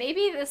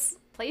 maybe this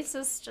place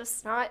is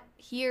just not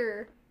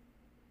here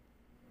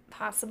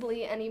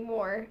possibly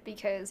anymore,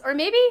 because, or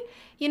maybe,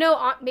 you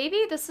know,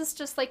 maybe this is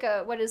just like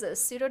a, what is it, a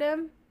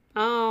pseudonym?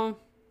 Oh.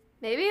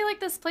 Maybe, like,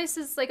 this place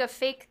is like a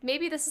fake,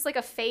 maybe this is like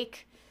a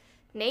fake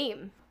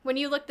name. When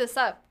you look this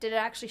up, did it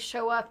actually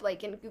show up,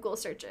 like, in Google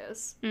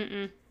searches?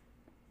 Mm-mm.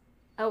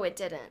 Oh, it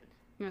didn't.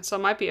 Yeah, so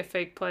it might be a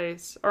fake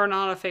place. Or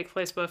not a fake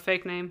place, but a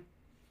fake name.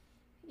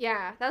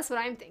 Yeah, that's what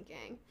I'm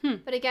thinking.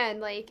 But again,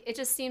 like, it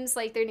just seems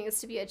like there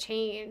needs to be a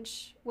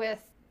change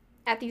with,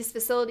 at these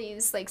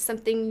facilities, like,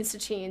 something needs to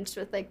change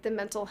with, like, the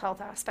mental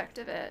health aspect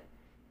of it.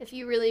 If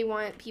you really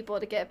want people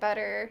to get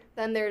better,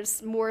 then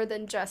there's more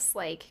than just,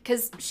 like,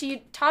 because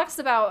she talks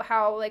about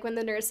how, like, when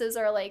the nurses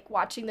are, like,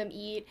 watching them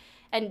eat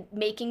and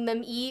making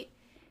them eat,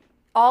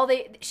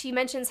 she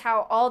mentions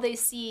how all they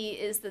see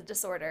is the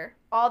disorder.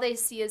 All they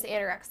see is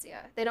anorexia.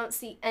 They don't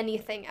see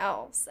anything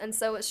else. And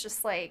so it's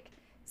just like,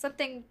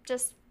 something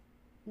just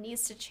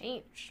needs to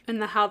change.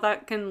 And how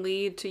that can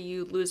lead to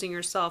you losing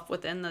yourself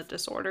within the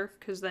disorder,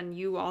 because then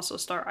you also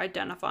start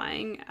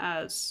identifying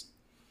as,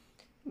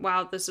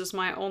 wow, this is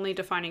my only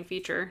defining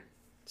feature,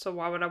 so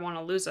why would I want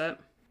to lose it?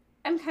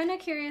 I'm kind of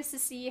curious to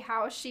see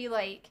how she,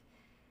 like,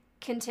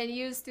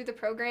 continues through the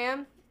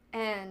program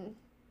and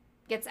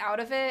gets out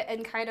of it,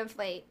 and kind of,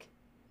 like,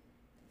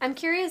 I'm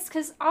curious,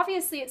 because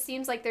obviously it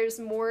seems like there's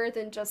more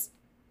than just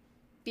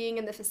being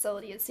in the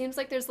facility. It seems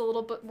like there's a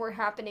little bit more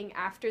happening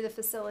after the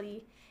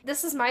facility.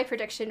 This is my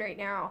prediction right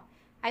now.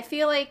 I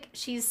feel like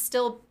she's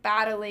still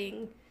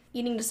battling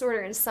eating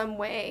disorder in some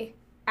way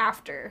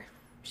after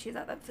she's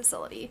at that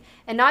facility.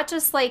 And not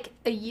just, like,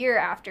 a year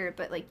after,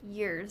 but, like,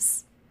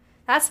 years.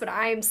 That's what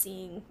I'm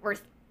seeing or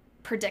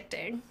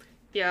predicting.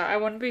 Yeah, I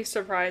wouldn't be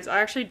surprised.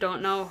 I actually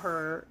don't know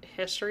her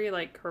history,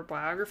 like her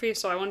biography,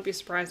 so I wouldn't be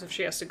surprised if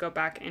she has to go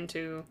back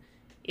into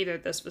either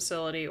this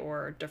facility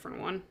or a different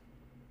one.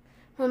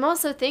 Well, I'm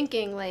also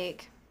thinking,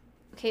 like,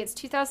 okay, it's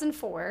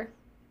 2004.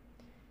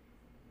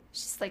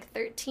 She's like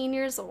 13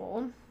 years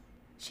old.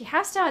 She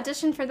has to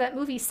audition for that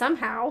movie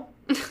somehow.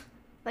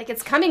 Like,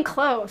 it's coming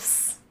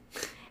close.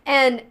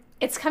 And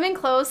it's coming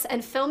close,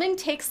 and filming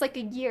takes like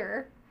a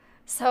year.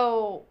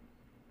 So,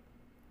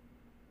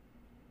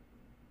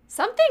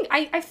 something,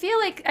 I feel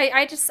like,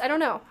 I don't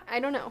know.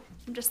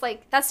 I'm just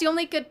like, that's the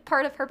only good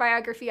part of her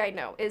biography I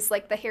know, is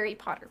like the Harry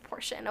Potter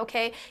portion,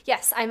 okay?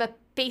 Yes, I'm a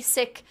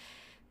basic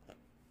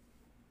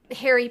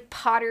Harry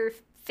Potter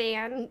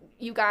fan,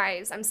 you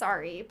guys. I'm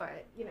sorry,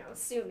 but,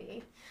 sue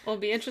me. Well,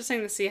 it'll be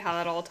interesting to see how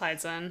that all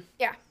ties in.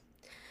 Yeah.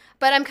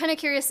 But I'm kind of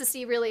curious to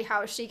see really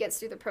how she gets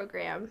through the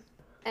program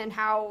and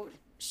how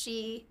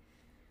she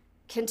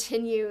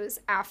continues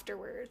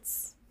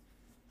afterwards.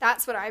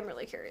 That's what I'm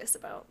really curious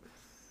about.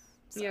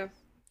 So. Yeah.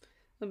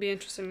 It'll be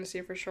interesting to see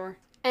for sure.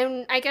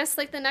 And I guess,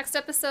 like, the next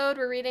episode,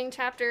 we're reading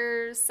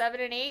chapters 7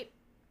 and 8.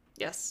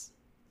 Yes.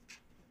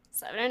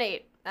 7 and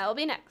 8. That'll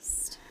be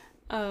next.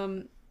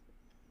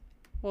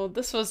 Well,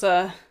 this was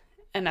an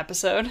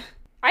episode.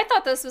 I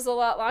thought this was a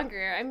lot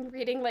longer. I'm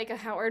reading like 1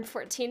 hour and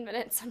 14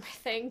 minutes on my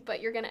thing,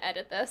 but you're going to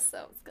edit this,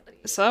 so it's going to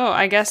be... So,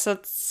 I guess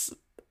that's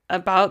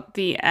about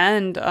the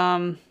end.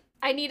 I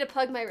need to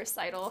plug my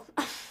recital.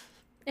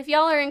 If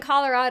y'all are in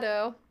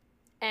Colorado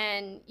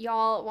and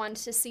y'all want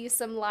to see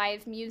some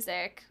live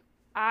music,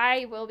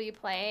 I will be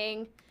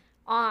playing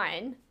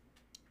on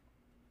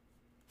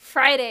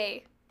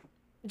Friday,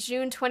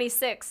 June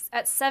 26th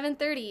at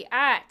 7:30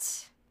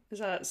 at... Is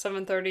that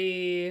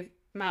 7:30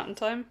 Mountain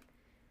Time?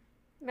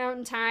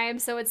 Mountain Time,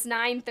 so it's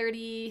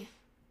 9:30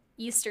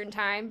 Eastern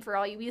Time for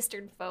all you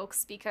Eastern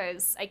folks,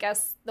 because I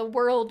guess the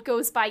world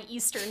goes by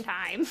Eastern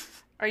Time.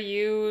 Are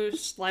you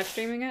live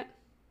streaming it?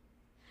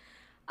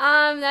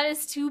 That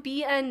is to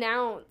be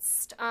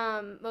announced.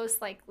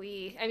 Most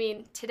likely. I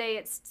mean, today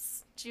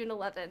it's June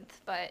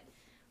 11th, but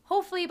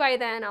hopefully by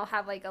then I'll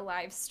have like a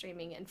live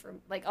streaming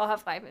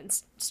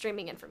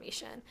streaming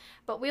information.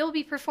 But we'll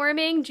be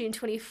performing June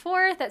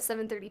 24th at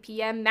 7:30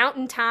 p.m.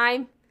 Mountain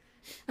Time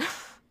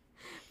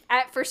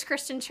at First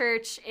Christian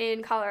Church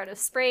in Colorado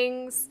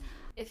Springs.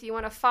 If you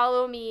want to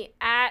follow me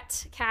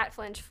at Cat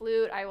Flinch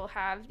Flute, I will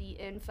have the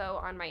info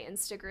on my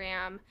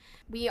Instagram.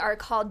 We are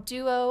called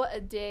Duo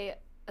de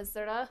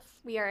Azura.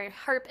 We are a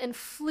harp and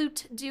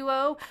flute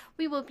duo.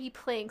 We will be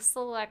playing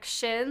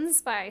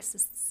selections by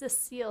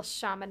Cecile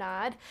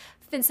Chaminade,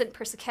 Vincent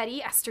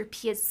Persichetti, Astor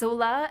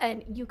Piazzolla,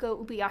 and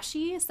Yuko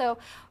Ubayashi. So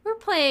we're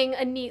playing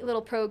a neat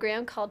little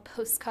program called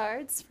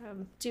Postcards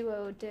from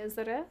Duo de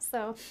Azura.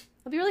 So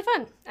it'll be really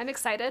fun. I'm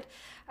excited.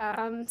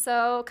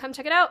 So come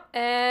check it out.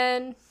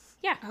 And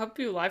yeah. I hope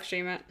you live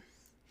stream it.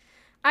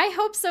 I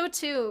hope so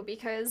too,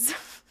 because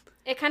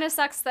it kind of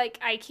sucks like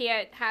I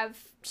can't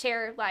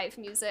share live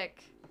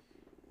music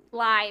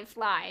live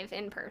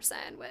in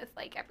person with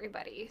like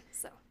everybody.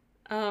 So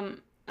I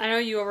know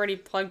you already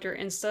plugged your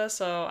Insta,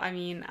 so I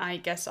mean, I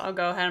guess I'll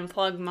go ahead and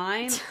plug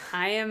mine.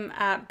 I am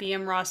at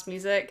BM Ross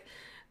Music.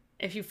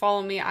 If you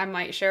follow me, I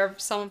might share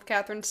some of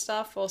Catherine's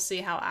stuff. We'll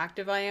see how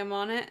active I am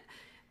on it.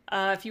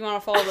 If you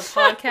want to follow the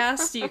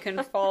podcast, you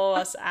can follow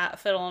us at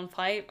Fiddle and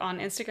Pipe on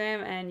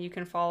Instagram, and you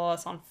can follow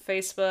us on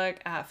Facebook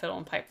at Fiddle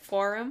and Pipe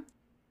Forum.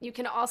 You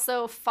can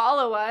also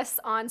follow us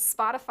on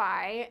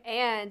Spotify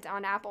and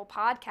on Apple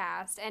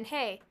Podcast. And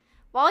hey,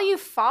 while you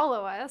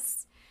follow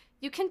us,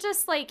 you can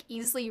just like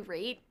easily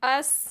rate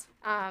us.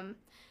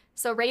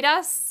 So rate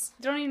us.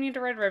 You don't even need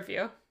to write a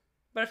review.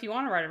 But if you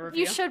want to write a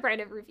review. You should write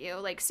a review.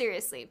 Like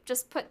seriously,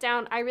 just put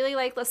down, I really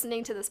like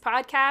listening to this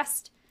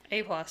podcast.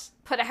 A+.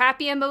 Put a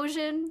happy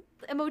emoji.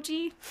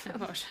 Emotion.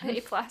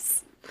 A+.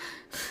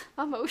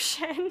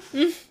 Emotion.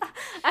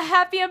 A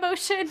happy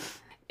emotion.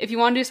 If you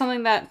want to do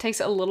something that takes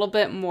a little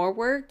bit more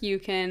work, you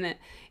can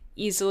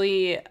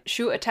easily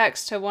shoot a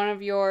text to one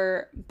of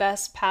your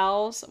best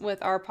pals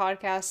with our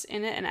podcast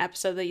in it, an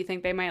episode that you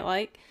think they might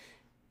like.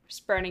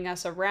 Spreading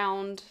us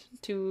around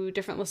to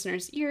different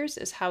listeners' ears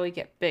is how we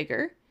get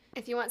bigger.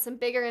 If you want some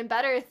bigger and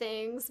better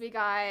things, we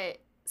got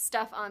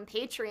stuff on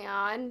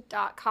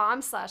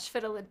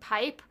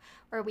patreon.com/fiddleandpipe,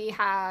 where we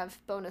have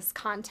bonus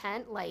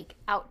content like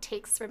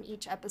outtakes from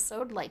each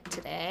episode, like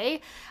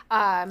today.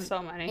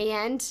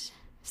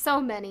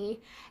 So many.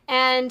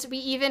 And we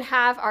even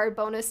have our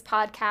bonus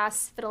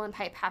podcast, Fiddle and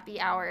Pipe Happy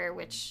Hour,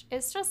 which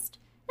is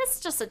it's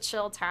just a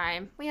chill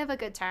time. We have a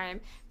good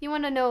time. If you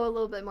want to know a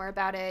little bit more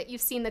about it,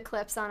 you've seen the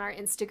clips on our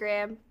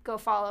Instagram. Go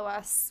follow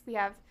us. We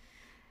have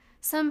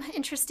some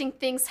interesting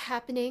things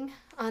happening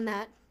on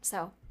that.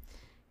 So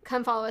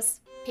come follow us,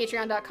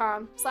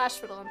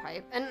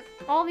 patreon.com/fiddleandpipe. And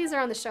all these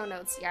are on the show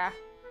notes, yeah?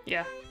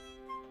 Yeah.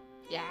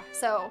 Yeah,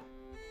 so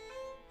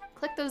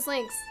click those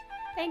links.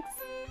 Thanks.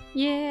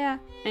 Yeah.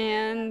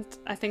 And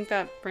I think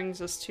that brings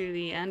us to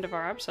the end of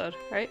our episode,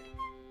 right?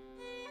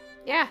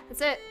 Yeah, that's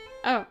it.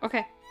 Oh,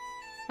 okay.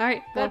 All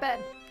right. Go to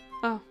bed.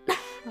 Oh,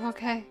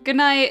 okay. Good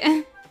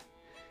night.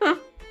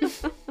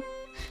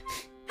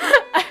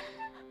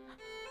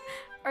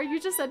 Are you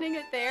just ending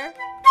it there?